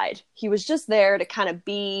provide. He was just there to kind of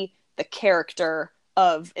be the character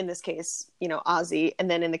of, in this case, Ozzy,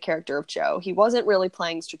 and then in the character of Joe. He wasn't really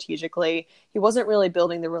playing strategically. He wasn't really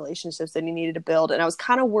building the relationships that he needed to build. And I was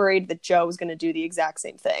kind of worried that Joe was going to do the exact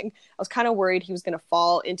same thing. I was kind of worried he was going to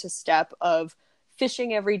fall into step of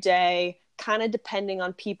fishing every day, kind of depending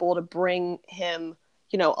on people to bring him,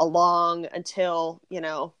 along until,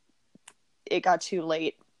 it got too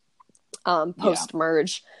late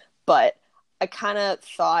post-merge. But I kind of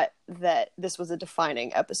thought that this was a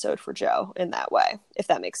defining episode for Joe in that way, if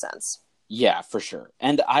that makes sense. Yeah, for sure.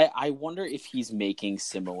 And I wonder if he's making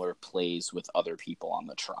similar plays with other people on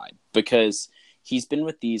the tribe, because he's been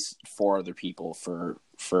with these 4 other people for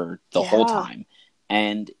the whole time.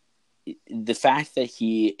 And the fact that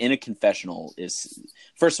he, in a confessional, is,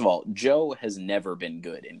 first of all, Joe has never been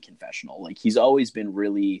good in confessional. He's always been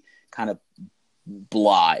really kind of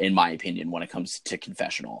blah, in my opinion, when it comes to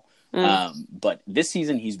confessional. But this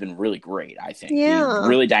season he's been really great, I think. Yeah.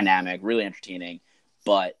 Really dynamic, really entertaining.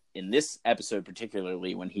 But in this episode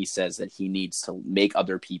particularly, when he says that he needs to make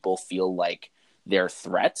other people feel like they're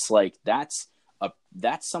threats, that's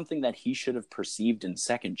something that he should have perceived in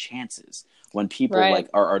second chances. When people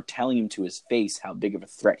are telling him to his face how big of a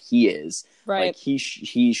threat he is,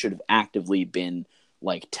 he should have actively been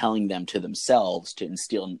telling them to themselves to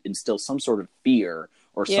instill some sort of fear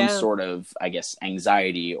or some sort of, I guess,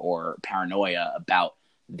 anxiety or paranoia about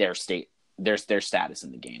their status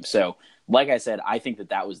in the game. So like I said, I think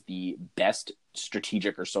that was the best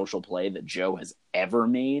strategic or social play that Joe has ever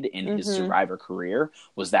made in his Survivor career,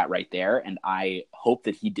 was that right there. And I hope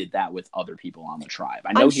that he did that with other people on the tribe.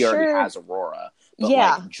 I know he already has Aurora, but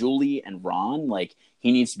like Julie and Ron, like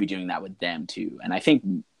he needs to be doing that with them too. And I think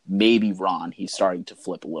maybe Ron, he's starting to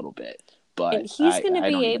flip a little bit, but and he's going to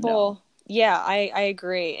be able. Yeah, I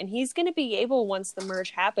agree. And he's going to be able, once the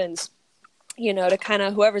merge happens, you know, to kind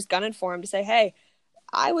of whoever's gunning for him to say, hey,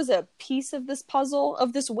 I was a piece of this puzzle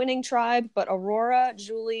of this winning tribe, but Aurora,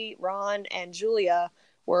 Julie, Ron, and Julia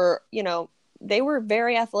were, you know, they were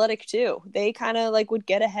very athletic too. They kind of like would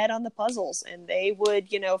get ahead on the puzzles, and they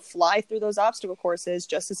would, you know, fly through those obstacle courses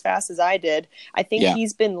just as fast as I did. I think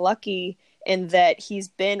he's been lucky in that he's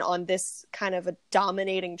been on this kind of a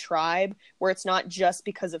dominating tribe where it's not just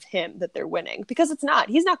because of him that they're winning, because it's not.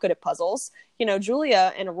 He's not good at puzzles. You know,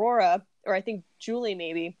 Julia and Aurora, or I think Julie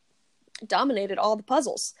maybe, dominated all the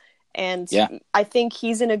puzzles. And I think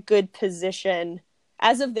he's in a good position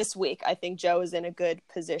as of this week. I think Joe is in a good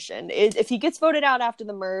position. If he gets voted out after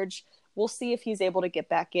the merge, we'll see if he's able to get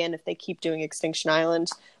back in if they keep doing Extinction Island.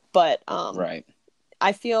 But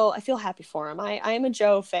I feel happy for him. I am a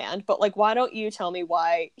Joe fan, but like, why don't you tell me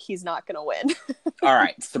why he's not going to win? All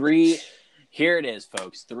right, here it is,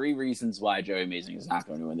 folks. 3 reasons why Joey Amazing is not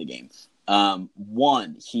going to win the game.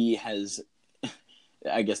 One, he has,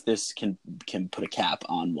 I guess this can put a cap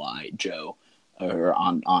on why Joe, or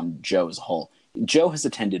on Joe as a whole. Joe has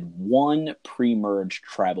attended 1 pre-merge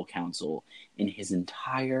tribal council in his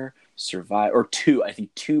entire Survivor, or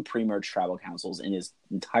 2 pre-merge tribal councils in his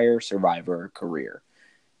entire Survivor career.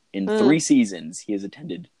 In 3 seasons, he has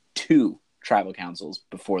attended 2 tribal councils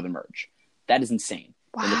before the merge. That is insane.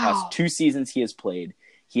 Wow. In the past 2 seasons he has played,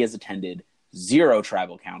 he has attended 0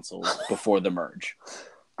 tribal councils before the merge.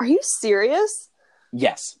 Are you serious?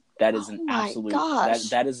 Yes, that is an absolute.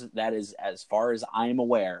 That is as far as I am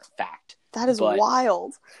aware, fact. That is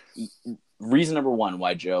wild. Reason number 1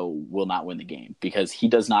 why Joe will not win the game, because he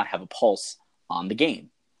does not have a pulse on the game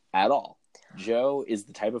at all. Joe is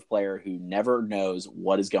the type of player who never knows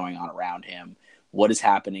what is going on around him, what is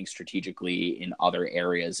happening strategically in other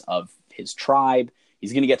areas of his tribe.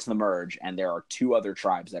 He's going to get to the merge, and there are 2 other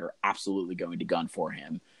tribes that are absolutely going to gun for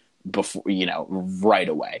him before, you know, right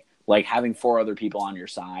away. Like having 4 other people on your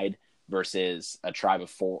side versus a tribe of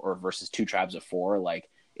 4, or versus 2 tribes of 4, like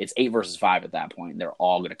it's 8 versus 5 at that point. And they're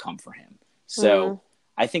all going to come for him. So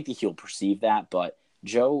I think that he'll perceive that, but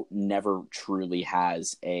Joe never truly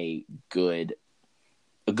has a good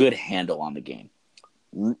handle on the game,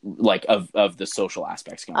 like of the social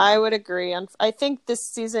aspects going on. I would agree. I think this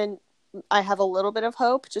season I have a little bit of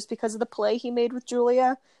hope just because of the play he made with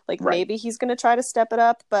Julia. Like maybe he's going to try to step it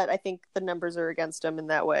up, but I think the numbers are against him in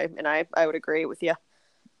that way. And I would agree with you.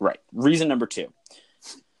 Right. Reason number 2,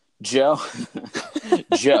 Joe,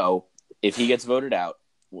 if he gets voted out,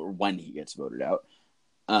 or when he gets voted out,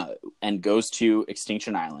 and goes to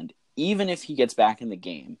Extinction Island, even if he gets back in the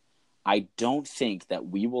game, I don't think that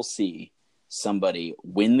we will see somebody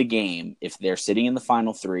win the game if they're sitting in the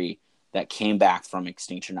final 3 that came back from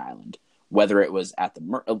Extinction Island, whether it was at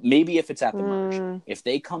the maybe if it's at the merge. If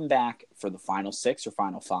they come back for the final 6 or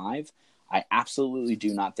final 5, I absolutely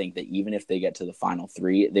do not think that even if they get to the final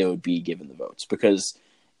 3, they would be given the votes, because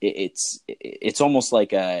it's almost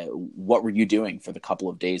like what were you doing for the couple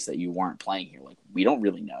of days that you weren't playing here? Like, we don't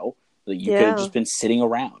really know. Like, you could have just been sitting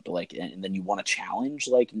around, like, and then you want a challenge?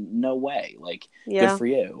 Like, no way. Like, good for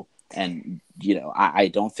you. And, you know, I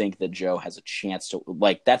don't think that Joe has a chance to,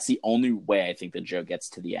 like, that's the only way I think that Joe gets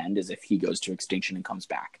to the end, is if he goes to Extinction and comes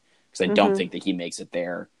back. Because I don't think that he makes it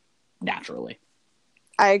there naturally.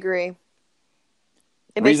 I agree.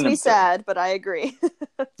 It makes me sad, but I agree.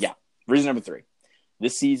 Yeah. Reason number 3.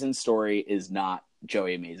 This season's story is not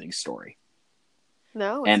Joey Amazing's story.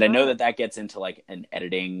 No, and I know that gets into like an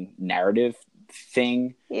editing narrative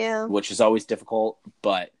thing, which is always difficult,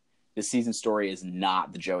 but this season's story is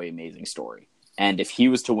not the Joey Amazing story. And if he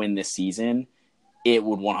was to win this season, it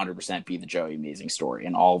would 100% be the Joey Amazing story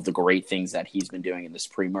and all of the great things that he's been doing in this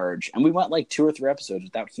pre-merge. And we went like 2 or 3 episodes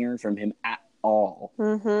without hearing from him at all.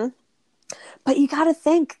 But you got to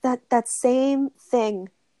think that same thing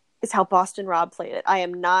is how Boston Rob played it. I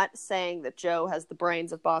am not saying that Joe has the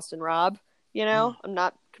brains of Boston Rob. You know, I'm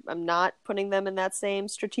not putting them in that same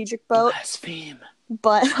strategic boat. Blaspheme.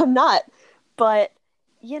 But I'm not. But,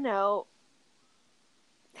 you know,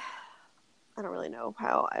 I don't really know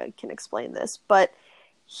how I can explain this, but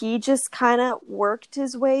he just kind of worked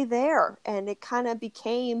his way there, and it kind of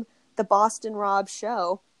became the Boston Rob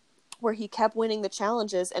show where he kept winning the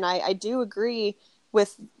challenges. And I do agree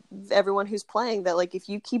with everyone who's playing that, like, if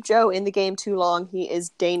you keep Joe in the game too long, he is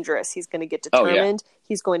dangerous. He's going to get determined.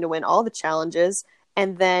 He's going to win all the challenges.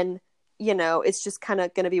 And then, you know, it's just kind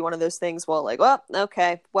of going to be one of those things, well, like, well,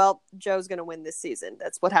 okay, well, Joe's going to win this season.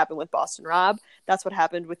 That's what happened with Boston Rob. That's what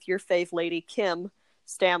happened with your fave lady, Kim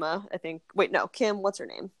Stamma, I think. Wait, no, Kim, what's her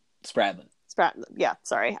name? Spradlin. Yeah,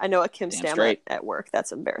 sorry. I know a Kim Damn Stamma straight. at work.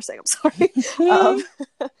 That's embarrassing. I'm sorry.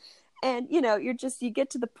 And, you know, you get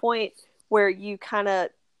to the point where you kind of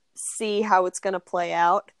see how it's going to play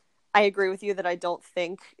out. I agree with you that I don't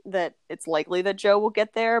think that it's likely that Joe will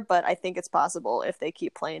get there, but I think it's possible if they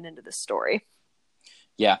keep playing into this story.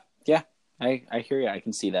 Yeah. I hear you. I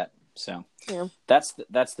can see that. So yeah. That's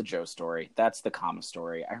the Joe story. That's the Kama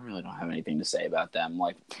story. I really don't have anything to say about them.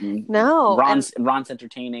 Like, no, Ron's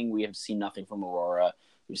entertaining. We have seen nothing from Aurora.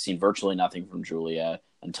 We've seen virtually nothing from Julia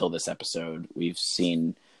until this episode. We've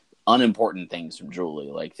seen unimportant things from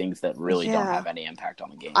Julie, like things that really don't have any impact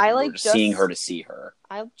on the game. We're just seeing her to see her.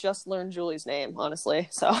 I just learned Julie's name, honestly.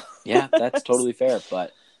 So yeah, that's totally fair.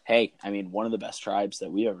 But hey, I mean, one of the best tribes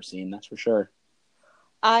that we've ever seen, that's for sure.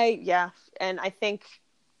 And I think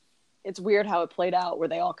it's weird how it played out where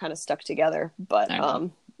they all kind of stuck together. But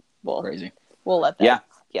crazy. We'll let that.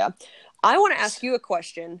 Yeah. I want to ask you a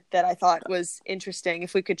question that I thought was interesting.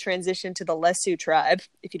 If we could transition to the Lesu tribe,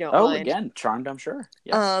 if you don't mind. Oh, again, charmed, I'm sure.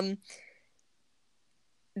 Yes.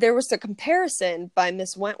 There was a comparison by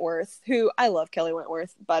Miss Wentworth, who I love Kelly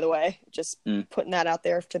Wentworth, by the way, just putting that out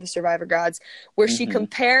there to the Survivor gods, where she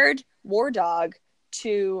compared War Dog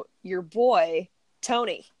to your boy,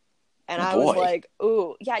 Tony. And I was like,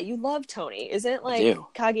 ooh, yeah, you love Tony. Isn't like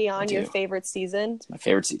Cagayan your favorite season? It's my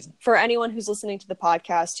favorite season. For anyone who's listening to the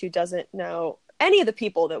podcast who doesn't know any of the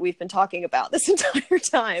people that we've been talking about this entire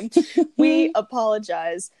time, we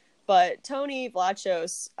apologize. But Tony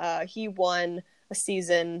Vlachos, he won a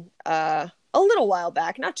season a little while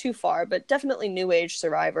back, not too far, but definitely New Age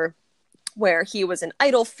Survivor, where he was an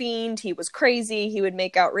idol fiend. He was crazy. He would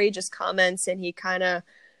make outrageous comments, and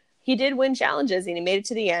he did win challenges and he made it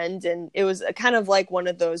to the end. And it was kind of like one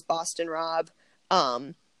of those Boston Rob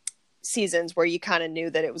seasons where you kind of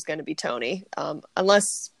knew that it was going to be Tony,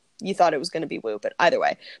 unless you thought it was going to be Wu, but either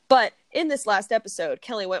way. But in this last episode,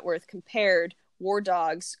 Kelly Wentworth compared War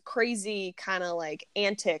Dog's crazy kind of like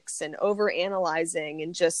antics and over analyzing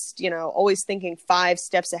and just, you know, always thinking 5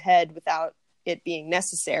 steps ahead without it being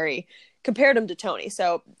necessary, compared him to Tony.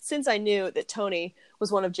 So since I knew that Tony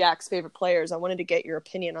was one of Jack's favorite players, I wanted to get your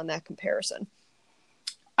opinion on that comparison.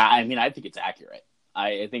 I mean, I think it's accurate.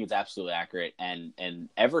 I think it's absolutely accurate. And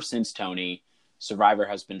ever since Tony, Survivor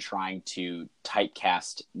has been trying to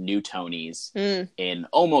typecast new Tonys in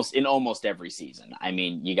almost every season. I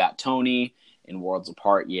mean, you got Tony in Worlds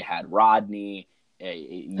Apart. You had Rodney.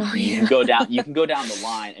 You can go down the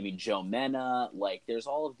line. I mean, Joe Mena, like there's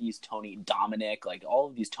all of these Tony, Dominic, like all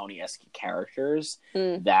of these Tony-esque characters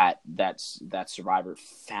that Survivor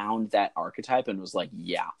found that archetype and was like,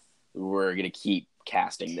 yeah, we're going to keep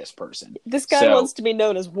casting this person. This guy wants to be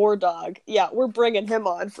known as War Dog. Yeah, we're bringing him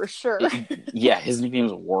on for sure. Yeah, his nickname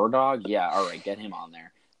is War Dog. Yeah, all right, get him on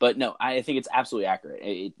there. But no, I think it's absolutely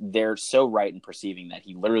accurate. They're so right in perceiving that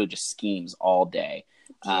he literally just schemes all day.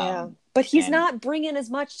 Yeah. But he's not bringing as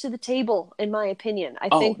much to the table, in my opinion. I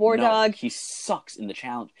think War Dog... he sucks in the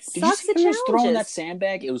challenge. Did you see him just throwing that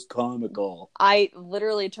sandbag? It was comical. I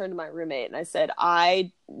literally turned to my roommate and I said,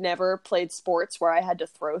 I never played sports where I had to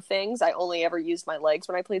throw things. I only ever used my legs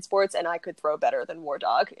when I played sports, and I could throw better than War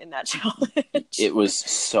Dog in that challenge. It was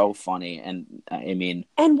so funny. And I mean...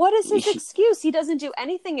 And what is his excuse? He doesn't do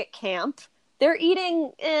anything at camp. They're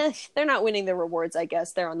eating, they're not winning the rewards, I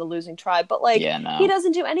guess. They're on the losing tribe. But, like, he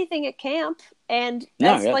doesn't do anything at camp. And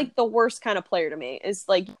that's, like, the worst kind of player to me. Is,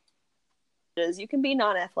 like, you can be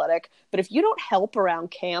non-athletic, but if you don't help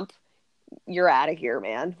around camp, you're out of here,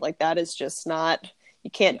 man. Like, that is just not,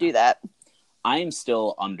 you can't do that. I am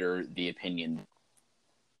still under the opinion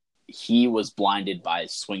he was blinded by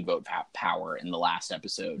swing vote power in the last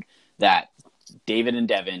episode, that David and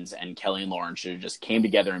Devins and Kelly and Lauren should have just came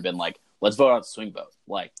together and been like, let's vote out the swing vote.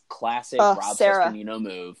 Like, classic Rob Cesternino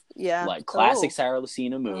move. Yeah. Like, classic Sarah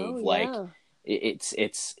Lucina move. It's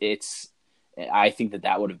I think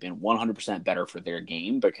that would have been 100% better for their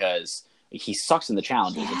game, because he sucks in the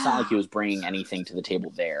challenges. Yeah. It's not like he was bringing anything to the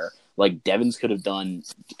table there. Like, Devins could have done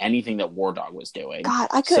anything that War Dog was doing. God,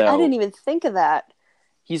 I didn't even think of that.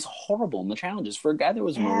 He's horrible in the challenges for a guy that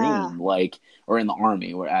was Marine, like, or in the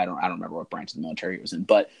Army, where I don't remember what branch of the military he was in,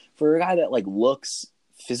 but for a guy that like looks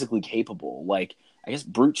physically capable, like, I guess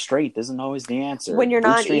brute strength isn't always the answer. When you're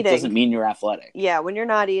not eating, doesn't mean you're athletic. Yeah, when you're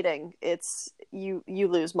not eating, it's you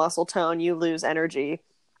lose muscle tone, you lose energy.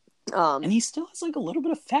 And he still has like a little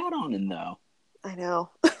bit of fat on him, though. I know.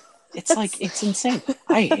 It's like, it's insane.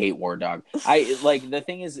 I hate War Dog. I like, the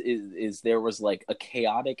thing is there was like a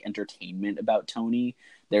chaotic entertainment about Tony.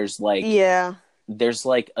 There's like, there's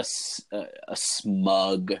like a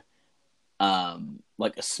smug,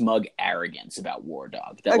 like a smug arrogance about War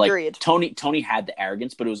Dog. That Agreed. like Tony had the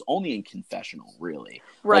arrogance, but it was only in confessional, really.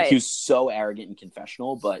 Right. Like he was so arrogant in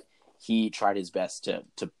confessional, but he tried his best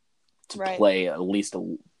to play at least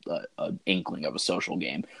a inkling of a social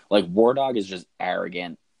game. Like War Dog is just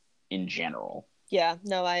arrogant in general. Yeah,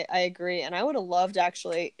 no, I agree. And I would have loved,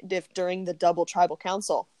 actually, if during the double tribal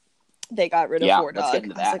council they got rid of War Dog. I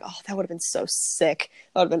was like, oh, that would have been so sick.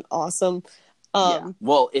 That would have been awesome.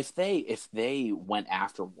 Well, if they went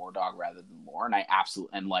after War Dog rather than Lauren,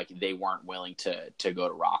 and like they weren't willing to go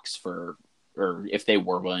to Rocks or if they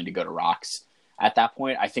were willing to go to Rocks at that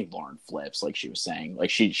point, I think Lauren flips, like she was saying. Like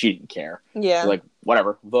she didn't care. Yeah. Like,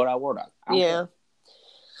 whatever, vote out War Dog. Yeah.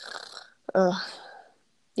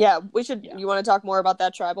 Yeah, we should. You want to talk more about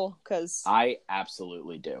that tribal? Because I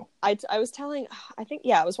absolutely do. I was telling,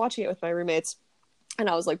 I was watching it with my roommates, and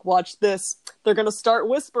I was like, watch this. They're going to start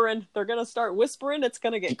whispering. It's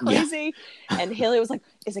going to get crazy. Yeah. And Haley was like,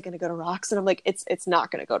 is it going to go to Rocks? And I'm like, it's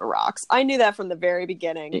not going to go to Rocks. I knew that from the very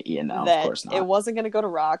beginning. Of course not. It wasn't going to go to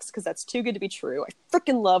Rocks because that's too good to be true. I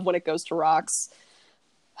freaking love when it goes to Rocks.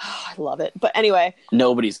 I love it. But anyway.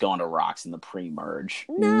 Nobody's going to Rocks in the pre-merge.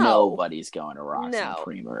 No. Nobody's going to Rocks in the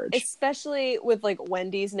pre-merge. Especially with like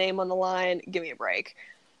Wendy's name on the line. Give me a break.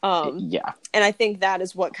 Yeah. And I think that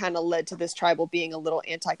is what kind of led to this tribal being a little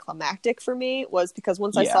anticlimactic for me, was because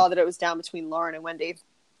once I saw that it was down between Lauren and Wendy,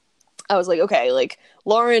 I was like, okay, like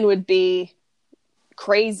Lauren would be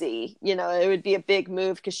crazy. You know, it would be a big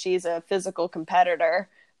move because she's a physical competitor,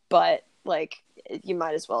 but like you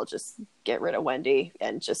might as well just get rid of Wendy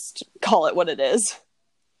and just call it what it is.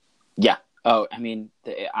 Yeah. Oh, I mean,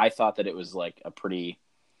 I thought that it was like a pretty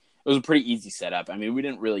easy setup. I mean, we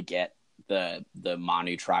didn't really get the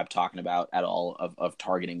Manu tribe talking about at all of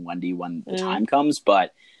targeting Wendy when the time comes,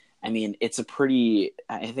 but I mean, I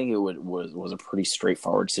think it was a pretty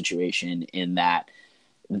straightforward situation in that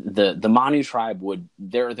the Manu tribe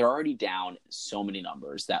they're already down so many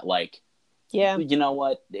numbers that like, yeah, you know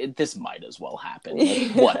what, this might as well happen,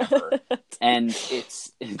 like, whatever. And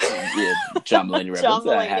it's John Mulaney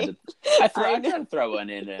reference. I try to throw one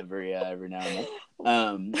in every now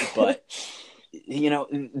and then. But you know,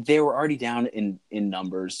 they were already down in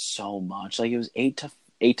numbers so much. Like it was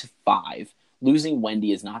 8-5. Losing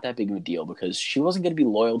Wendy is not that big of a deal because she wasn't going to be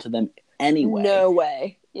loyal to them anyway. No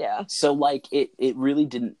way. Yeah. So like it really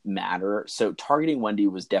didn't matter. So targeting Wendy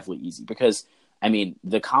was definitely easy because I mean,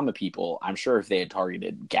 the Kama people, I'm sure if they had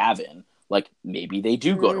targeted Gavin, like maybe they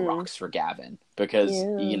do go to Rocks for Gavin because,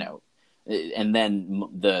 you know, and then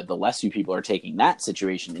the Lesu people are taking that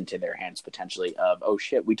situation into their hands potentially of, oh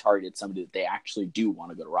shit, we targeted somebody that they actually do want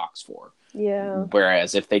to go to Rocks for. Yeah.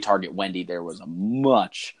 Whereas if they target Wendy, there was a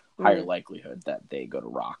much higher likelihood that they go to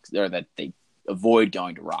Rocks or that they avoid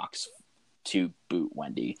going to Rocks to boot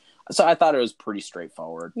Wendy. So I thought it was pretty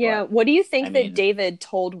straightforward. Yeah. What do you think that David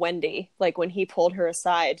told Wendy, like when he pulled her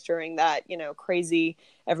aside during that, you know, crazy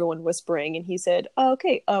everyone whispering, and he said, oh,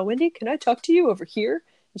 okay, Wendy, can I talk to you over here?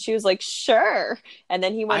 And she was like, sure. And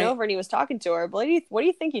then he went over and he was talking to her. But what do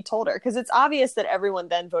you think he told her? Because it's obvious that everyone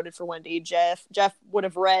then voted for Wendy. Jeff would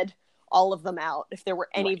have read all of them out if there were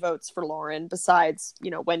any votes for Lauren besides,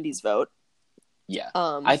 you know, Wendy's vote. Yeah.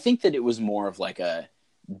 I think that it was more of like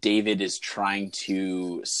David is trying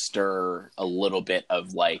to stir a little bit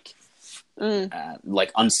of like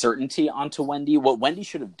uncertainty onto Wendy. What Wendy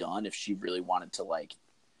should have done if she really wanted to like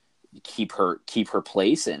keep her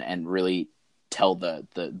place and really tell the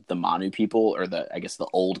Manu people or I guess the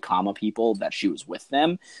old Kama people that she was with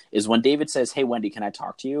them is when David says, hey Wendy, can I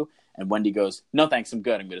talk to you? And Wendy goes, no thanks, I'm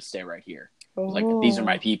good, I'm gonna stay right here. Like, these are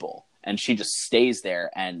my people. And she just stays there,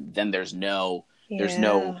 and then there's no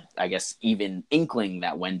I guess even inkling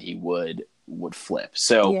that Wendy would flip.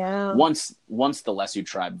 So once the Lesu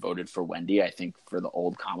tribe voted for Wendy, I think for the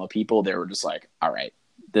old Kama people, they were just like, all right,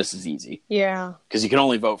 this is easy. Yeah. Because you can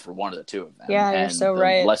only vote for one of the two of them. Yeah, and you're so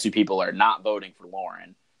right. Lesu people are not voting for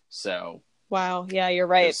Lauren. So wow, yeah, you're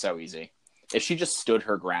right. It's so easy. If she just stood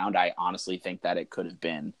her ground, I honestly think that it could have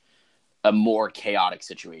been a more chaotic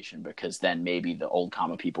situation, because then maybe the old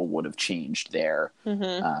Kama people would have changed their,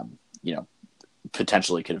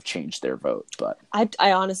 potentially could have changed their vote. But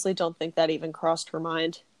I honestly don't think that even crossed her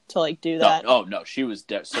mind, to like do that. No, she was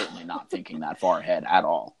certainly not thinking that far ahead at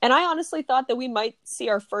all. And I honestly thought that we might see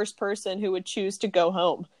our first person who would choose to go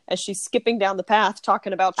home as she's skipping down the path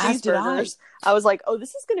talking about cheeseburgers. I was like, oh,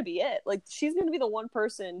 this is going to be it. Like, she's going to be the one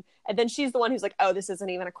person. And then she's the one who's like, oh, this isn't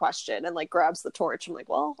even a question. And like grabs the torch. I'm like,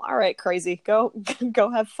 well, all right, crazy. Go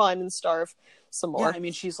have fun and starve some more. Yeah, I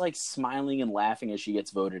mean, she's like smiling and laughing as she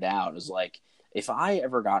gets voted out. It's like, if I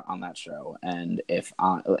ever got on that show, and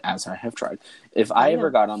as I have tried, if I ever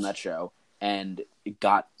got on that show and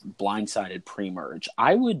got blindsided pre-merge,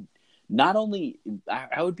 I would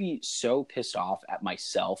I would be so pissed off at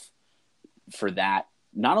myself for that.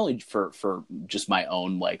 Not only for just my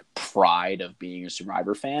own like pride of being a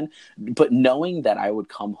Survivor fan, but knowing that I would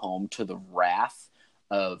come home to the wrath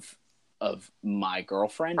of my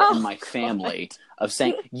girlfriend and my family of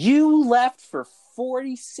saying, you left for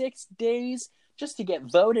 46 days just to get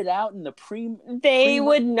voted out in the They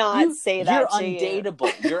would not say that. You're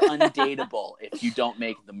undateable. You're undateable if you don't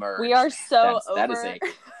make the merge. We are so over.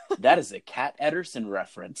 That is a Kat Ederson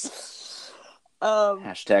reference.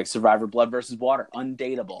 Hashtag Survivor Blood versus Water.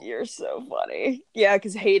 Undateable. You're so funny. Yeah,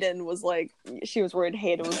 because Hayden was like, she was worried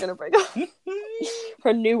Hayden was gonna break up.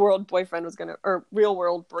 Her new world boyfriend was gonna, or real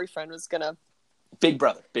world boyfriend was gonna. Big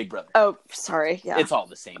brother. Oh, sorry. Yeah, it's all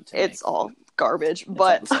the same to me. It's all garbage.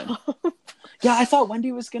 But yeah, I thought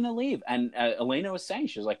Wendy was gonna leave, and Elena was saying,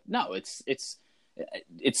 she was like, no, it's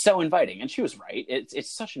so inviting, and she was right.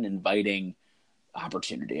 It's such an inviting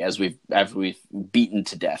opportunity, as we've beaten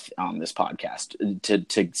to death on this podcast,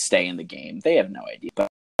 to stay in the game. They have no idea, but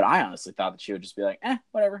I honestly thought that she would just be like,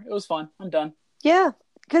 whatever, it was fun, I'm done. Yeah,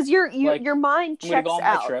 because your mind checks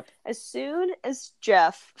out trip. As soon as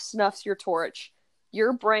Jeff snuffs your torch,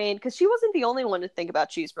 your brain, because she wasn't the only one to think about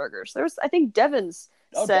cheeseburgers. There's, I think Devin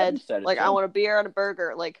said like, I want a beer and a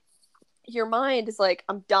burger. Like, your mind is like,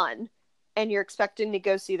 I'm done, and you're expecting to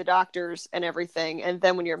go see the doctors and everything, and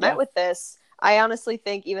then when you're met with this, I honestly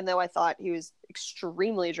think, even though I thought he was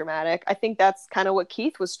extremely dramatic, I think that's kind of what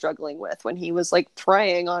Keith was struggling with when he was like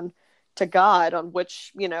praying to God on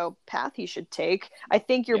which, path he should take. I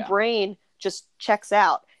think your brain just checks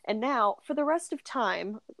out. And now for the rest of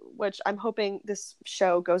time, which I'm hoping this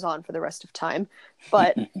show goes on for the rest of time,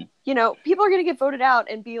 but people are going to get voted out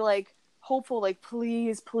and be like hopeful, like,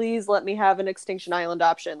 please let me have an Extinction Island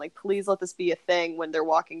option. Like, please let this be a thing when they're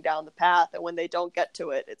walking down the path. And when they don't get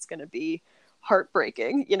to it, it's going to be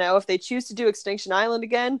heartbreaking. If they choose to do Extinction Island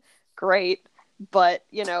again, great. But,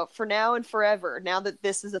 for now and forever, now that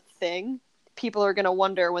this is a thing, people are going to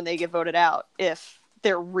wonder when they get voted out if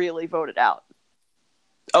they're really voted out.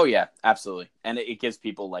 Oh, yeah, absolutely. And it gives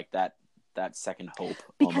people like that second hope.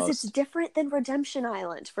 Because almost. It's different than Redemption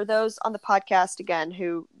Island. For those on the podcast, again,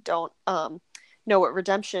 who don't know what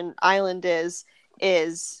Redemption Island is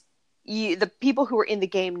the people who were in the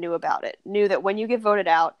game knew about it, knew that when you get voted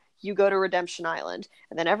out, you go to Redemption Island.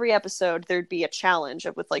 And then every episode, there'd be a challenge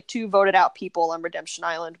with like 2 voted out people on Redemption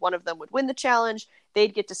Island. One of them would win the challenge.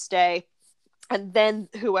 They'd get to stay. And then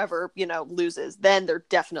whoever, loses, then they're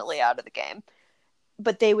definitely out of the game.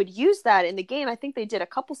 But they would use that in the game. I think they did a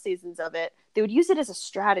couple seasons of it. They would use it as a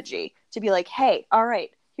strategy to be like, hey, all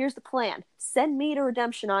right, here's the plan. Send me to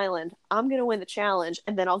Redemption Island. I'm going to win the challenge,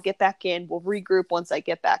 and then I'll get back in. We'll regroup once I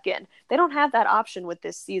get back in. They don't have that option with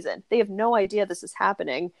this season. They have no idea this is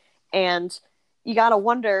happening. And you got to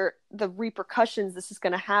wonder the repercussions this is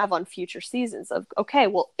going to have on future seasons of, okay,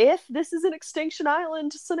 well, if this is an Extinction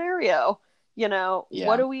Island scenario,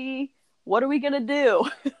 what are we going to do?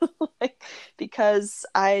 Because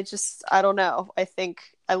I don't know. I think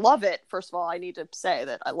I love it. First of all, I need to say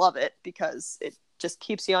that I love it because it just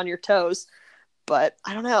keeps you on your toes. But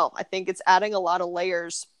I don't know. I think it's adding a lot of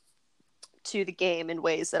layers to the game in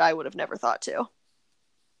ways that I would have never thought to.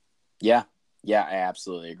 Yeah, I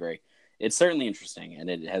absolutely agree. It's certainly interesting,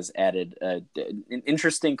 and it has added an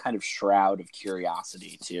interesting kind of shroud of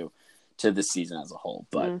curiosity to this season as a whole.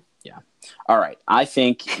 But yeah. All right. I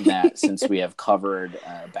think that since we have covered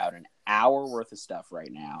about an hour worth of stuff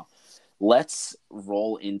right now, let's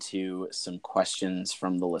roll into some questions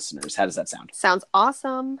from the listeners. How does that sound? Sounds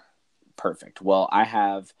awesome. Perfect. Well, I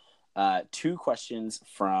have 2 questions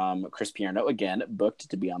from Chris Pierno, again,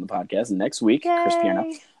 booked to be on the podcast next week. Yay. Chris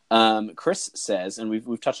Pierno. Chris says, and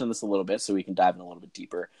we've touched on this a little bit, so we can dive in a little bit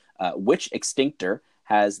deeper. Which Extinctor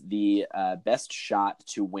has the best shot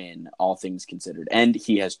to win, all things considered? And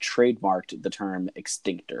he has trademarked the term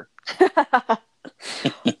Extinctor.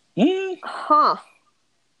 Huh.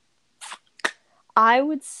 I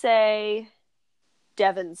would say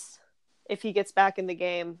Devins, if he gets back in the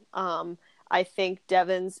game. I think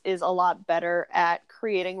Devins is a lot better at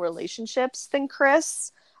creating relationships than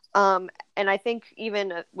Chris. And I think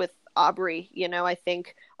even with Aubrey, you know, I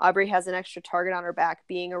think Aubrey has an extra target on her back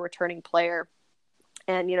being a returning player.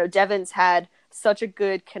 And, you know, Devon's had such a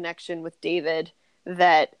good connection with David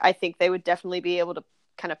that I think they would definitely be able to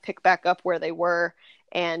kind of pick back up where they were,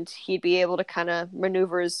 and he'd be able to kind of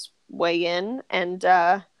maneuver his way in. And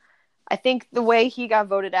I think the way he got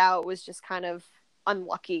voted out was just kind of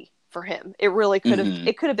unlucky for him. It really could have Mm-hmm.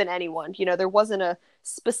 it could have been anyone. You know, there wasn't a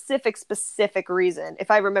specific reason.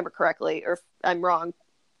 If I remember correctly, or if I'm wrong,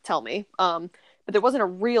 tell me. But there wasn't a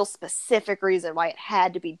real specific reason why it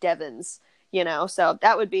had to be Devon's, you know. So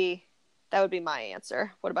that would be my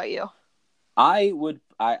answer. What about you? I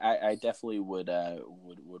definitely would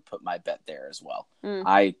put my bet there as well.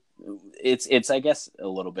 Mm. It's I guess a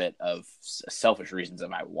little bit of selfish reasons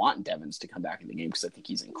that I want Devins to come back in the game because I think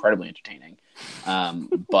he's incredibly entertaining.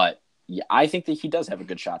 But yeah, I think that he does have a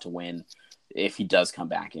good shot to win if he does come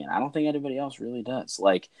back in. I don't think anybody else really does.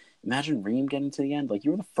 Like, imagine Reem getting to the end. Like,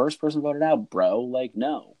 you were the first person voted out, bro. Like,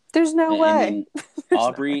 no. There's no way. And then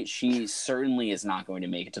Aubrey, she certainly is not going to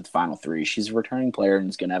make it to the final three. She's a returning player and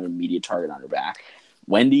is going to have an immediate target on her back.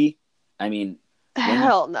 Wendy, I mean,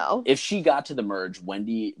 hell no. If she got to the merge,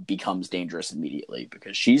 Wendy becomes dangerous immediately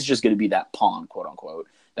because she's just going to be that pawn, quote unquote,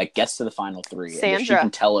 that gets to the final three. Sandra. And if she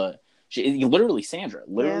can tell literally Sandra,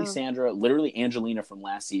 Yeah. Sandra, literally Angelina from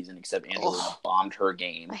last season, except Angelina bombed her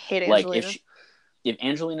game. I hate like Angelina. if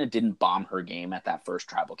Angelina didn't bomb her game at that first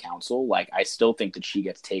tribal council, like I still think that she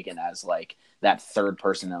gets taken as like that third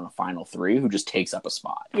person in the final three who just takes up a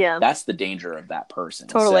spot. Yeah. That's the danger of that person.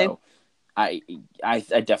 Totally. So I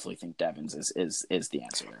definitely think Devins is the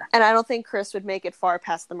answer there. And I don't think Chris would make it far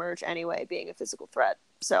past the merge anyway, being a physical threat.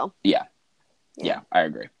 So yeah, I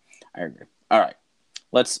agree. All right,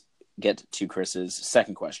 let's get to Chris's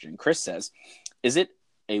second question. Chris says,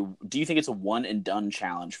 do you think it's a one and done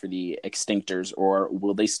challenge for the Extinctors, or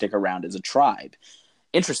will they stick around as a tribe?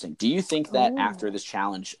 Interesting. Do you think that after this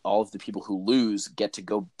challenge, all of the people who lose get to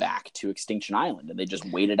go back to Extinction Island and they just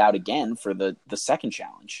wait it out again for the second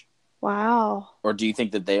challenge? Wow. Or do you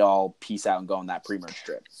think that they all peace out and go on that pre-merge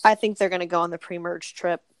trip? I think they're going to go on the pre-merge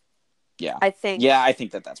trip. Yeah. I think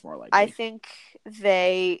that's more likely. I think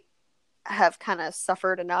they have kind of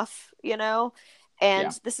suffered enough, you know?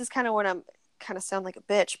 And this is kind of when I'm kind of sound like a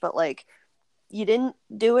bitch, but like, you didn't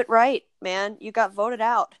do it right, man. You got voted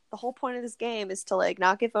out. The whole point of this game is to like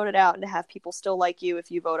not get voted out and to have people still like you if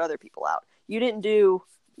you vote other people out. You didn't do,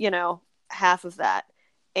 you know, half of that.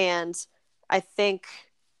 And I think,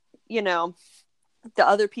 you know, the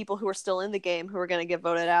other people who are still in the game who are going to get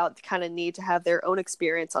voted out kind of need to have their own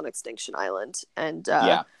experience on Extinction Island. And,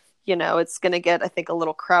 you know, it's going to get, I think, a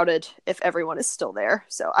little crowded if everyone is still there.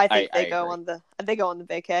 So I think they go on the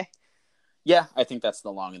vacay. Yeah, I think that's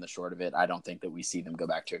the long and the short of it. I don't think that we see them go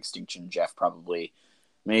back to Extinction. Jeff probably,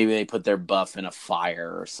 maybe they put their buff in a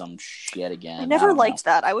fire or some shit again. I never liked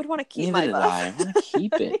that. I would want to keep my buff. I want to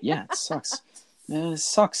keep it. Yeah, it sucks. It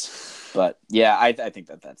sucks. But yeah, I think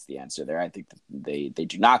that's the answer there. I think that they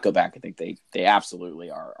do not go back. I think they absolutely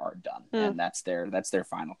are done, and that's their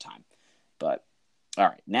final time. But all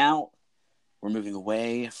right, now we're moving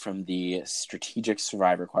away from the strategic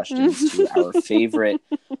survivor questions to our favorite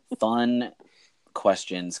fun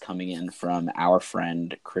questions coming in from our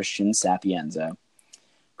friend Christian Sapienza.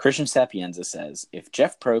 Christian Sapienza says, if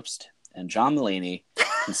Jeff Probst and John Mulaney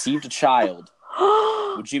conceived a child,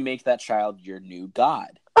 would you make that child your new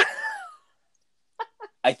god?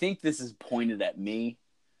 I think this is pointed at me.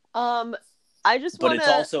 But it's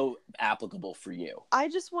also applicable for you. I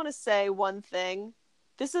just want to say one thing.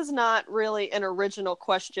 This is not really an original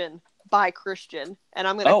question by Christian, and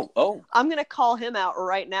I'm gonna call him out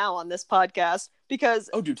right now on this podcast because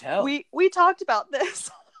do tell. We talked about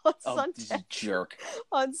this on Sunday. This is jerk.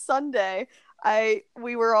 On Sunday,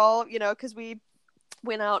 we were all, you know, because we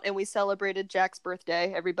went out and we celebrated Jack's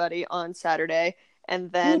birthday, everybody, on Saturday,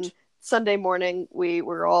 and then Sunday morning we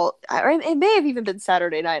were all, it may have even been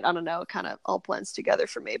Saturday night, I don't know, it kind of all blends together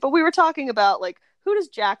for me, but we were talking about like, who does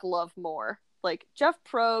Jack love more, like Jeff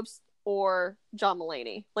Probst or John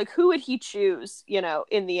Mulaney? Like, who would he choose, you know,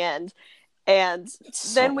 in the end? And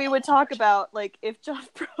then we would talk about like if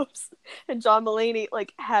Jeff Probst and John Mulaney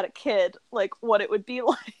like had a kid, like what it would be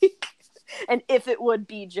like, and if it would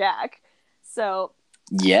be Jack. So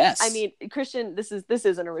yes, I mean, Christian, this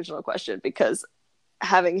is an original question because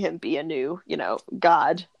having him be a new, you know,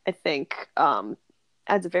 god, I think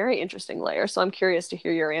adds a very interesting layer. So I'm curious to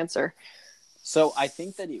hear your answer. So I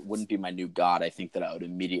think that it wouldn't be my new god. I think that I would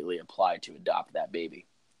immediately apply to adopt that baby.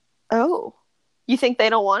 Oh, you think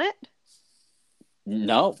they don't want it?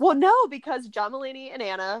 No. Well, no, because John Mulaney and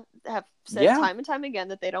Anna have said time and time again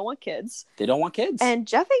that they don't want kids. They don't want kids. And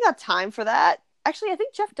Jeff ain't got time for that. Actually, I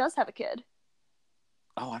think Jeff does have a kid.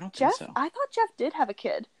 Oh, I don't think so. I thought Jeff did have a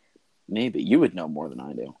kid. Maybe. You would know more than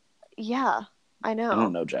I do. Yeah, I know. I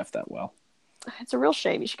don't know Jeff that well. It's a real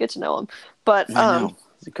shame. You should get to know him. But I know.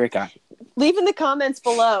 He's a great guy. Leave in the comments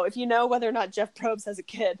below if you know whether or not Jeff Probst has a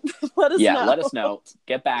kid. Let us know. Yeah, let us know.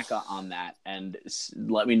 Get back on that and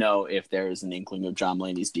let me know if there's an inkling of John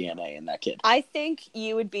Mulaney's DNA in that kid. I think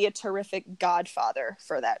you would be a terrific godfather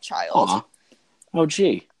for that child. Aww. Oh,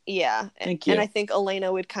 gee. Yeah. Thank you. And I think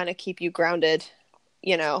Elena would kind of keep you grounded,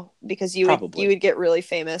 because you would get really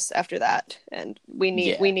famous after that. And we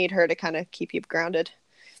need her to kind of keep you grounded.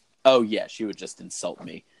 Oh, yeah. She would just insult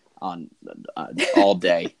me on all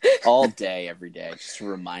day, every day, just to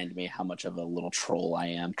remind me how much of a little troll I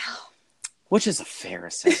am, which is a fair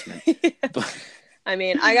assessment. But, I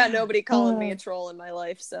mean, I got nobody calling me a troll in my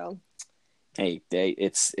life, so. Hey,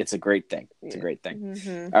 it's a great thing. It's a great thing.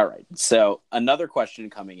 Mm-hmm. All right. So another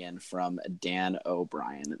question coming in from Dan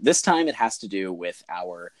O'Brien. This time it has to do with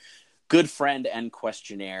our good friend and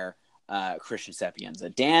questionnaire, Christian Sapienza.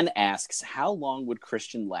 Dan asks, how long would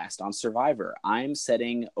Christian last on Survivor? I'm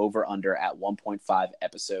setting over under at 1.5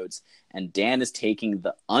 episodes, and Dan is taking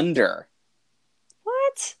the under.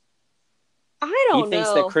 What? I don't know. He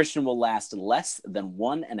thinks that Christian will last less than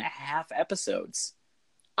 1.5 episodes.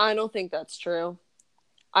 I don't think that's true.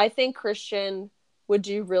 I think Christian would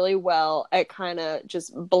do really well at kind of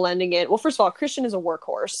just blending it. Well, first of all, Christian is a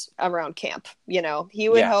workhorse around camp. He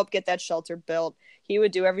would help get that shelter built. He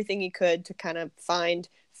would do everything he could to kind of find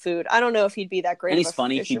food. I don't know if he'd be that great. And he's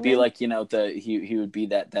funny. Fisherman. He'd be like, he would be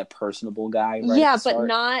that personable guy. Right, yeah, but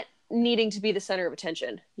not needing to be the center of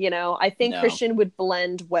attention. I think Christian would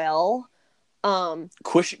blend well.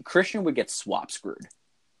 Christian would get swap screwed.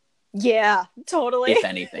 Yeah, totally. If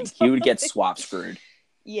anything, he would get swap screwed.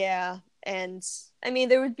 Yeah. And I mean,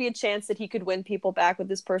 there would be a chance that he could win people back with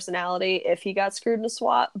his personality if he got screwed in a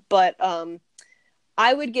swap. But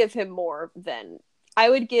I would give him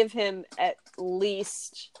at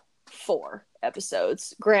least 4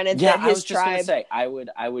 episodes. Granted that his I was just tribe. Gonna say, I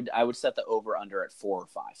would set the over under at 4 or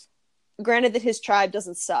 5. Granted that his tribe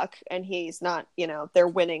doesn't suck, and he's not. They're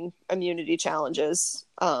winning immunity challenges,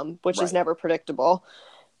 which is never predictable.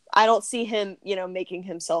 I don't see him, making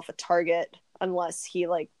himself a target unless he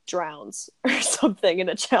drowns or something in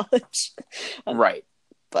a challenge. Right.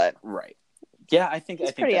 But yeah, I think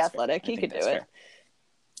he's pretty athletic. He could do it. Fair.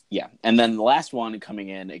 Yeah, and then the last one coming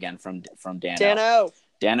in again from Dano.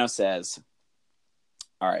 Dano says,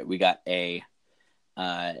 "All right, we got a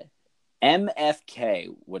MFK,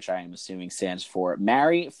 which I am assuming stands for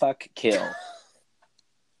marry, fuck, kill,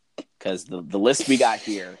 because the list we got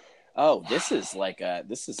here." Oh, this is like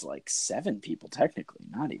 7 people technically,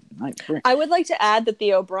 not even 3. I would like to add that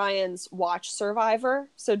the O'Briens watch Survivor.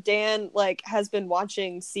 So Dan has been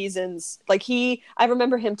watching seasons. I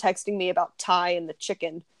remember him texting me about Ty and the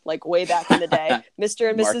chicken way back in the day. Mr.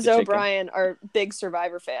 and Mrs. O'Brien are big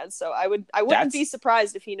Survivor fans, so I wouldn't be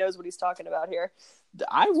surprised if he knows what he's talking about here.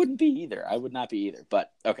 I wouldn't be either. I would not be either.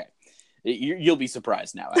 But okay, you'll be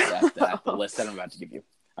surprised now at the list that I'm about to give you.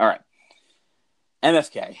 All right.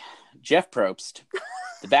 MFK, Jeff Probst,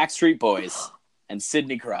 the Backstreet Boys, and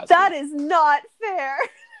Sidney Crosby. That is not fair.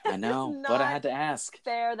 I know, but I had to ask.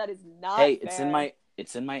 Fair. That is not. Hey, fair.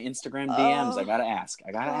 it's in my Instagram DMs. I gotta ask.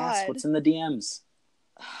 Ask what's in the DMs.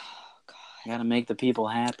 Oh God. I gotta make the people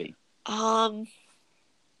happy. Man.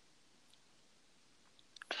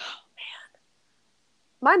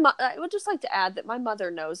 I would just like to add that my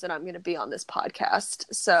mother knows that I'm going to be on this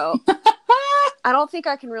podcast, so I don't think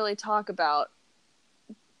I can really talk about.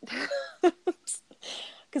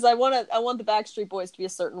 Because I want the Backstreet Boys to be a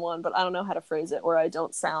certain one, but I don't know how to phrase it where I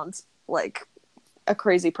don't sound like a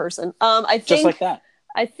crazy person. I think just like that.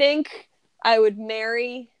 I think I would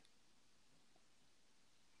marry.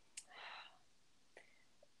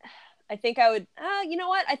 I think I would. You know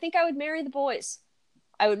what? I think I would marry the boys.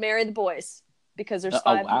 I would marry the boys because there's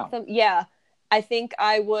 5 of them. Yeah, I think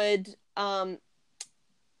I would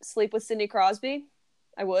sleep with Sidney Crosby.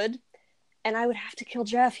 I would. And I would have to kill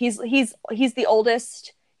Jeff. He's the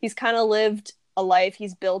oldest. He's kind of lived a life.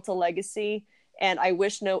 He's built a legacy, and I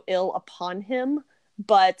wish no ill upon him.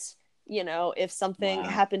 But if something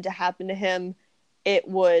happened to happen to him,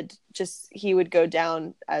 he would go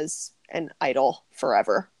down as an idol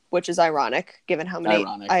forever. which is ironic given how many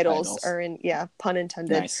idols are in. Yeah, pun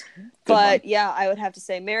intended. Nice. But yeah, I would have to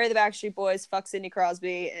say marry the Backstreet Boys, fuck Sidney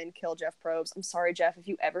Crosby, and kill Jeff Probst. I'm sorry, Jeff. If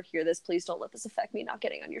you ever hear this, please don't let this affect me not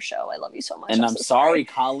getting on your show. I love you so much. And I'm so sorry,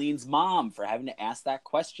 Colleen's mom, for having to ask that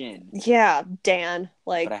question. Yeah, Dan.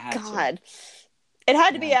 Like, God. It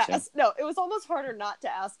had to be asked. No, it was almost harder not to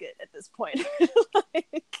ask it at this point.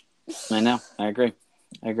 I know. I agree.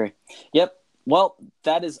 Yep. Well,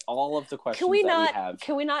 that is all of the questions we have.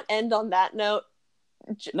 Can we not end on that note?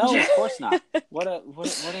 No, of course not. What are the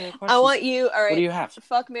questions? I want you. All right. What do you have?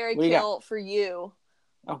 Fuck, marry, kill for you.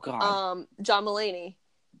 Oh God. John Mulaney.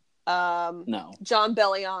 No. John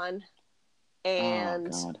Bellion.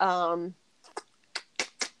 And I'll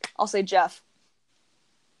say Jeff.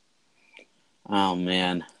 Oh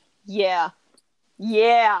man. Yeah.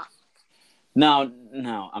 No.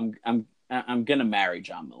 I'm gonna marry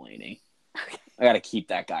John Mulaney. Okay. I gotta keep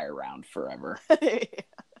that guy around forever.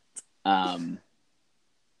 Oh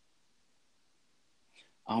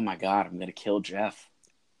my God, I'm gonna kill Jeff.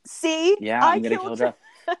 See? Yeah, I'm gonna kill Jeff.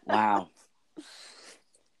 Wow.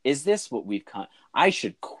 Is this what we've come? I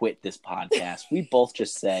should quit this podcast. We both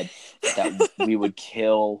just said that we would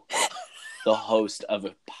kill the host of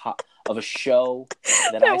a show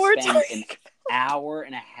that I spend an hour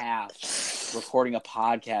and a half recording a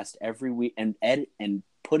podcast every week and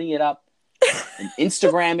putting it up and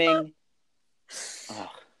Instagramming. Oh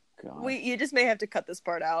God. You just may have to cut this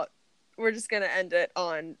part out. We're just gonna end it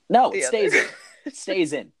on. No, it stays in. It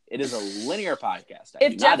stays in. It is a linear podcast.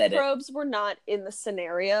 If Jeff Probst were not in the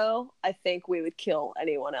scenario, I think we would kill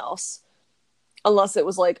anyone else, unless it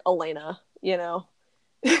was like Elena. Yeah,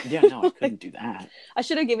 no, I couldn't do that. I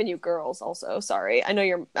should have given you girls. Also, sorry. I know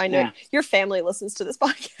your family listens to this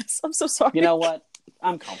podcast. I'm so sorry. You know what?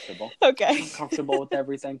 I'm comfortable. Okay. I'm comfortable with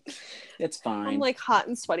everything. It's fine. I'm like hot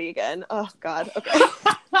and sweaty again. Oh God. Okay.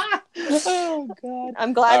 Oh God.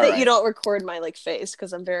 I'm glad that you don't record my face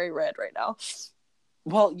because I'm very red right now.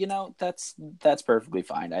 Well, that's perfectly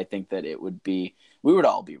fine. I think that we would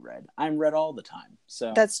all be red. I'm red all the time.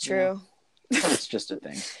 So that's true. It's just a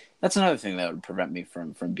thing. That's another thing that would prevent me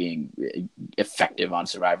from being effective on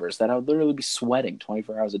Survivor, is that I would literally be sweating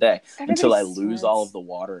 24 hours a day until I lose all of the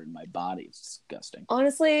water in my body. It's disgusting.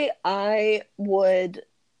 Honestly, I would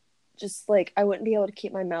just I wouldn't be able to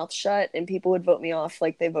keep my mouth shut, and people would vote me off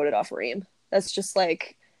like they voted off Reem. That's just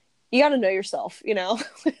you got to know yourself,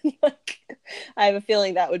 I have a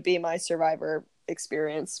feeling that would be my Survivor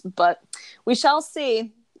experience, but we shall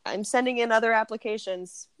see. I'm sending in other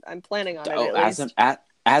applications. I'm planning on it at least.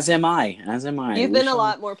 As am I. You've been a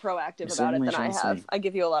lot more proactive about it than I have. See. I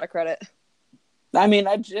give you a lot of credit. I mean,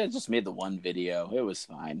 I just made the one video. It was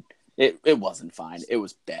fine. It wasn't fine. It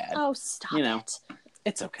was bad. Oh, stop it.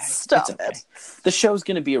 It's okay. Stop it. The show's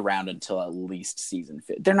going to be around until at least season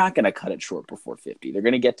 50. They're not going to cut it short before 50. They're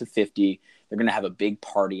going to get to 50. They're going to have a big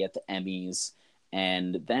party at the Emmys.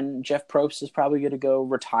 And then Jeff Probst is probably going to go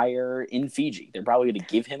retire in Fiji. They're probably going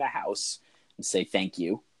to give him a house and say thank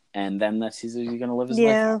you. And then he's going to live his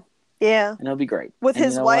life. Yeah. And it'll be great. With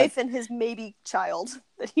his wife and his maybe child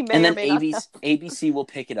that he may or may not have. ABC will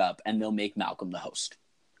pick it up and they'll make Malcolm the host.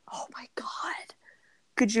 Oh my God.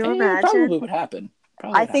 Could you imagine? Probably would happen.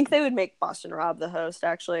 I think they would make Boston Rob the host,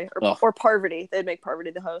 actually. Or Parvati. They'd make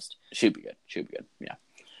Parvati the host. Should be good. Yeah.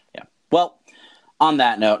 Well, on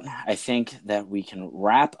that note, I think that we can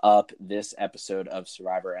wrap up this episode of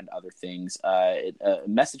Survivor and Other Things. A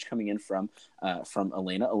message coming in from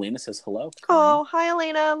Elena. Elena says hello. Oh, hi,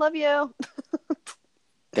 Elena. Love you.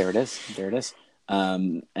 There it is.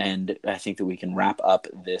 And I think that we can wrap up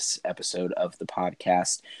this episode of the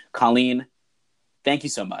podcast. Colleen, thank you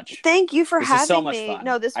so much. Thank you for having me. This was so much fun.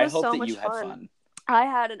 No, this was so much fun. I hope that you had fun. I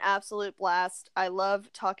had an absolute blast. I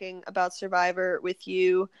love talking about Survivor with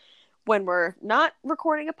you when we're not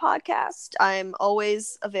recording a podcast. I'm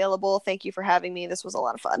always available. Thank you for having me. This was a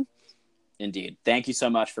lot of fun. Indeed. Thank you so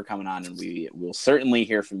much for coming on, and we will certainly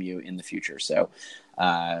hear from you in the future. So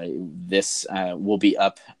this will be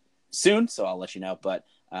up soon, so I'll let you know. But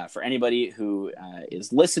for anybody who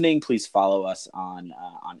is listening, please follow us on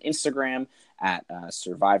Instagram at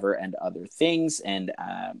Survivor and Other Things. And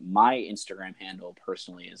my Instagram handle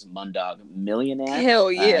personally is MundogMillionaire.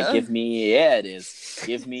 Hell yeah. Give me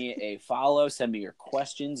a follow. Send me your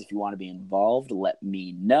questions. If you want to be involved, let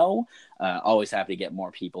me know. Always happy to get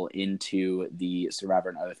more people into the Survivor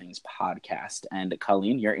and Other Things podcast. And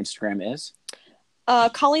Colleen, your Instagram is?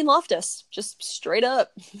 Colleen Loftus, just straight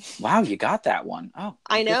up. Wow, you got that one. Oh,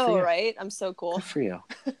 I know, right? I'm so cool. Good for you.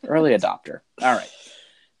 Early adopter. All right.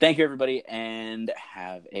 Thank you, everybody, and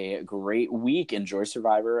have a great week. Enjoy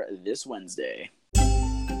Survivor this Wednesday.